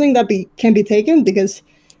definitely something that can be taken, because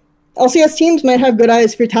LCS teams might have good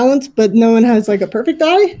eyes for talent, but no one has like a perfect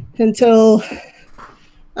eye until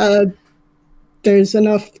there's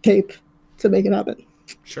enough tape to make it happen.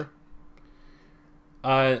 Sure.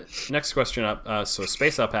 Next question up. So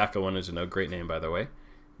Space Alpaca wanted to know, great name by the way.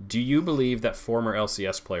 Do you believe that former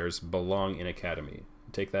LCS players belong in academy?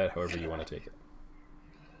 Take that however you want to take it.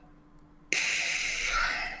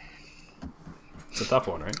 It's a tough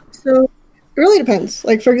one, right? So it really depends.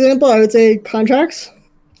 Like, for example, I would say contracts.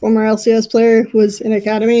 Former LCS player who was in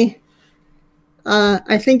academy.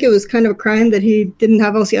 I think it was kind of a crime that he didn't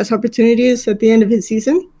have LCS opportunities at the end of his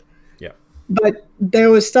season. Yeah. But there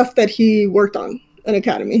was stuff that he worked on in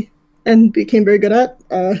academy and became very good at.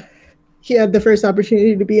 He had the first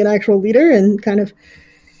opportunity to be an actual leader and kind of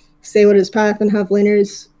stay with his path and have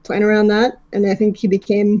laners plan around that. And I think he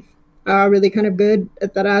became really kind of good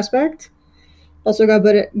at that aspect. Also got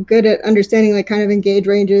good at understanding like kind of engage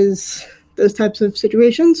ranges, those types of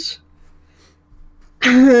situations.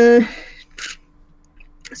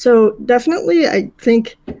 So definitely I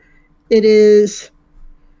think it is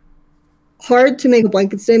hard to make a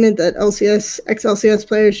blanket statement that ex-LCS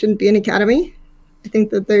players shouldn't be in academy. I think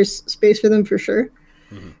that there's space for them for sure.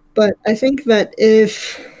 Mm-hmm. But I think that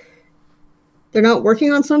if they're not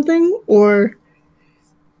working on something, or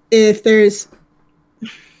if there's,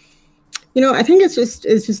 I think it's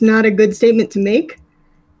just not a good statement to make,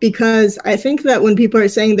 because I think that when people are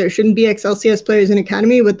saying there shouldn't be ex-LCS players in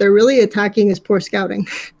academy, what they're really attacking is poor scouting.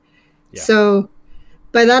 Yeah. So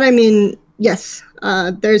by that, I mean, yes,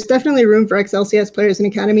 there's definitely room for ex-LCS players in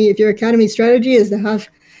academy. If your academy strategy is to have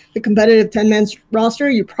the competitive 10-man roster,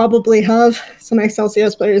 you probably have some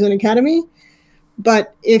ex-LCS players in academy.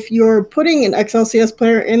 But if you're putting an ex-LCS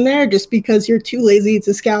player in there just because you're too lazy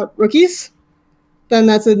to scout rookies, then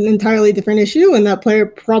that's an entirely different issue, and that player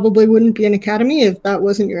probably wouldn't be in academy if that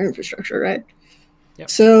wasn't your infrastructure, right? Yep.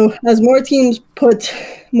 So as more teams put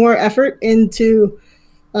more effort into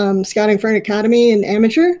scouting for an academy and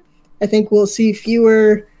amateur, I think we'll see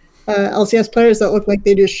fewer LCS players that look like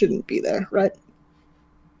they just shouldn't be there, right?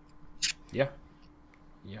 Yeah,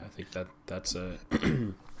 I think that's a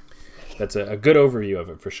that's a good overview of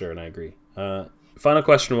it for sure, and I agree. Final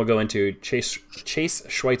question we'll go into. Chase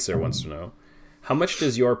Schweitzer wants to know, how much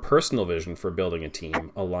does your personal vision for building a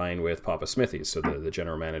team align with Papa Smithy's, so the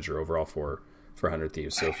general manager overall for 100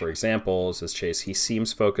 Thieves? So, for example, says Chase, he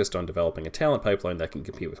seems focused on developing a talent pipeline that can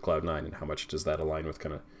compete with Cloud9, and how much does that align with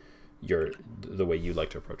kind of the way you like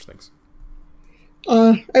to approach things?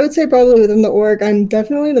 I would say probably within the org, I'm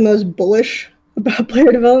definitely the most bullish about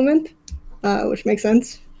player development, which makes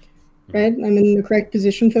sense, right? I'm in the correct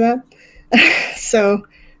position for that. So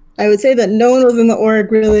I would say that no one within the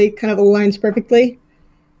org really kind of aligns perfectly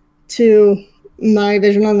to my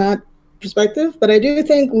vision on that perspective, but I do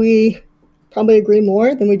think we probably agree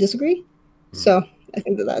more than we disagree. So I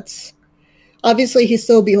think that's obviously he's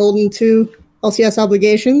still beholden to LCS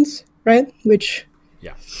obligations, right? Which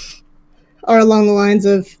are along the lines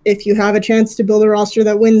of, if you have a chance to build a roster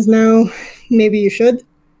that wins now, maybe you should.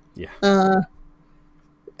 Yeah.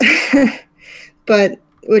 But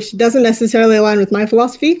which doesn't necessarily align with my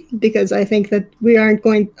philosophy, because I think that we aren't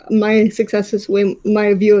going. My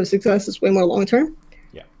view of success is way more long term.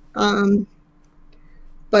 Yeah.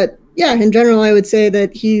 But yeah, in general, I would say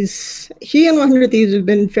that he and 100 Thieves have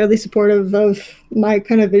been fairly supportive of my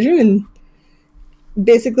kind of vision, and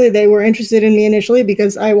basically they were interested in me initially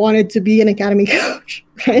because I wanted to be an academy coach.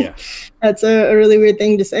 Right? Yeah. That's a really weird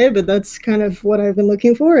thing to say, but that's kind of what I've been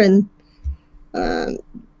looking for, and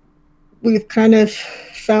we've kind of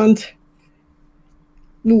found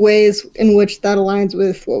ways in which that aligns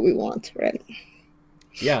with what we want, right?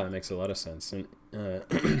 Yeah, that makes a lot of sense. And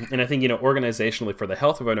and I think, organizationally, for the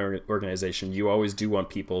health of an organization, you always do want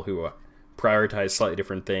people who prioritize slightly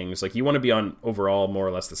different things. Like, you want to be on overall more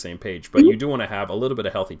or less the same page, but you do want to have a little bit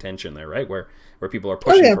of healthy tension there, right? Where people are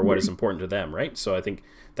pushing for what is important to them, right? So I think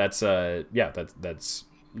that's that's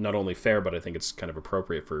not only fair, but I think it's kind of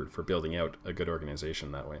appropriate for building out a good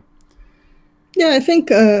organization that way. Yeah, I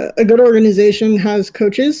think a good organization has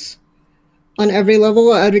coaches on every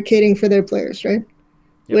level advocating for their players, right?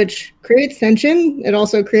 Yep. Which creates tension. It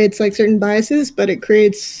also creates like certain biases, but it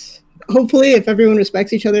creates, hopefully, if everyone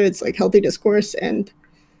respects each other, it's like healthy discourse and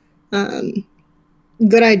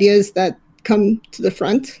good ideas that come to the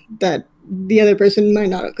front that the other person might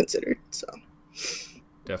not have considered. So,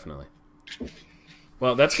 definitely.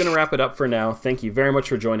 Well, that's going to wrap it up for now. Thank you very much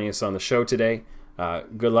for joining us on the show today.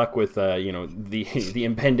 Good luck with the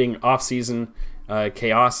impending off-season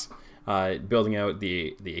chaos, building out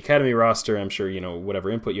the academy roster. I'm sure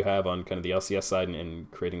whatever input you have on kind of the LCS side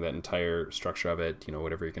and creating that entire structure of it.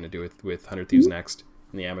 Whatever you're going to do with 100 Thieves next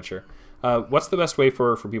in the amateur. What's the best way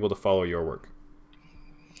for people to follow your work?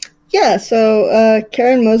 Yeah, so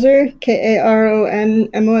Karen Moser,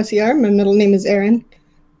 KARONMOSER. My middle name is Aaron.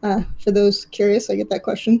 For those curious, I get that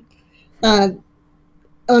question. On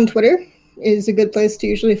Twitter is a good place to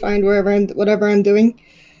usually find whatever I'm doing.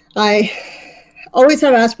 I always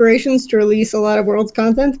have aspirations to release a lot of Worlds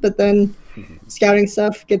content, but then scouting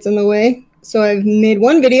stuff gets in the way. So I've made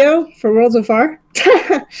one video for Worlds of Far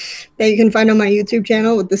that you can find on my YouTube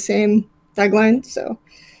channel with the same tagline. So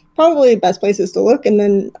probably the best places to look. And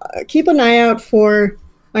then keep an eye out for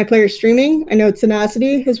my player streaming. I know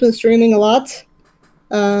Tenacity has been streaming a lot.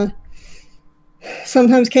 Sometimes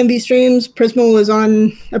Kenby streams. Prismal was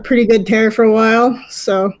on a pretty good tear for a while.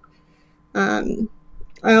 So I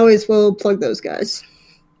always will plug those guys.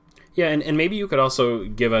 Yeah, and maybe you could also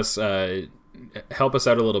give us... help us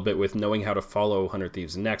out a little bit with knowing how to follow 100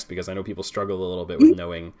 Thieves Next, because I know people struggle a little bit with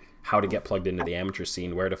knowing how to get plugged into the amateur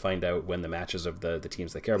scene, where to find out when the matches of the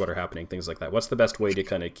teams they care about are happening, things like that. What's the best way to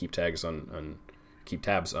kind of keep tabs on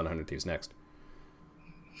 100 Thieves Next?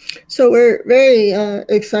 So we're very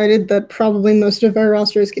excited that probably most of our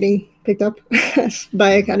roster is getting picked up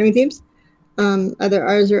by Academy teams, either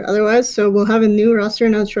ours or otherwise. So we'll have a new roster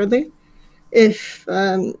announced shortly. If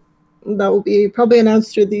that will be probably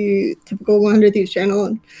announced through the typical 100 Thieves channel,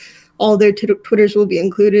 and all their Twitters will be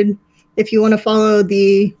included. If you want to follow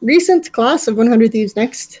the recent class of 100 Thieves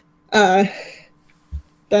Next,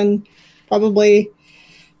 then probably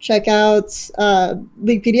check out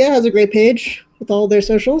Leaguepedia has a great page with all their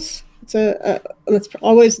socials. That's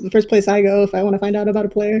always the first place I go if I want to find out about a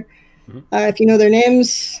player. Mm-hmm. If you know their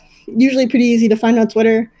names, usually pretty easy to find on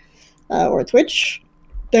Twitter or Twitch.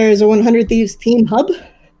 There's a 100 Thieves team hub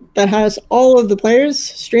that has all of the players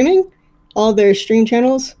streaming, all their stream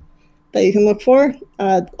channels that you can look for.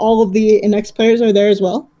 All of the NX players are there as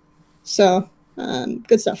well. So,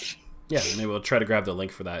 good stuff. Yeah, maybe we'll try to grab the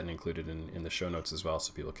link for that and include it in the show notes as well,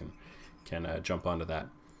 so people can jump onto that.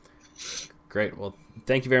 Great. Well,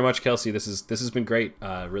 thank you very much, Kelsey. This has been great.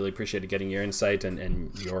 Really appreciated getting your insight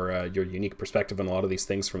and your unique perspective on a lot of these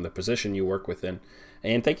things from the position you work within.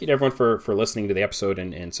 And thank you to everyone for listening to the episode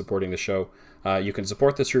and supporting the show. You can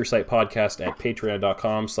support the TrueSight podcast at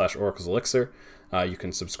patreon.com/OraclesElixir. You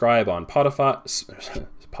can subscribe on Spotify,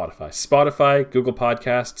 Google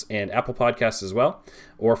Podcasts, and Apple Podcasts as well,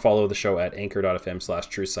 or follow the show at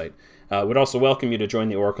anchor.fm/TrueSight. Would also welcome you to join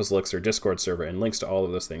the Oracle's Elixir Discord server, and links to all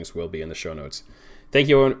of those things will be in the show notes. Thank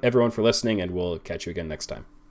you, everyone, for listening, and we'll catch you again next time.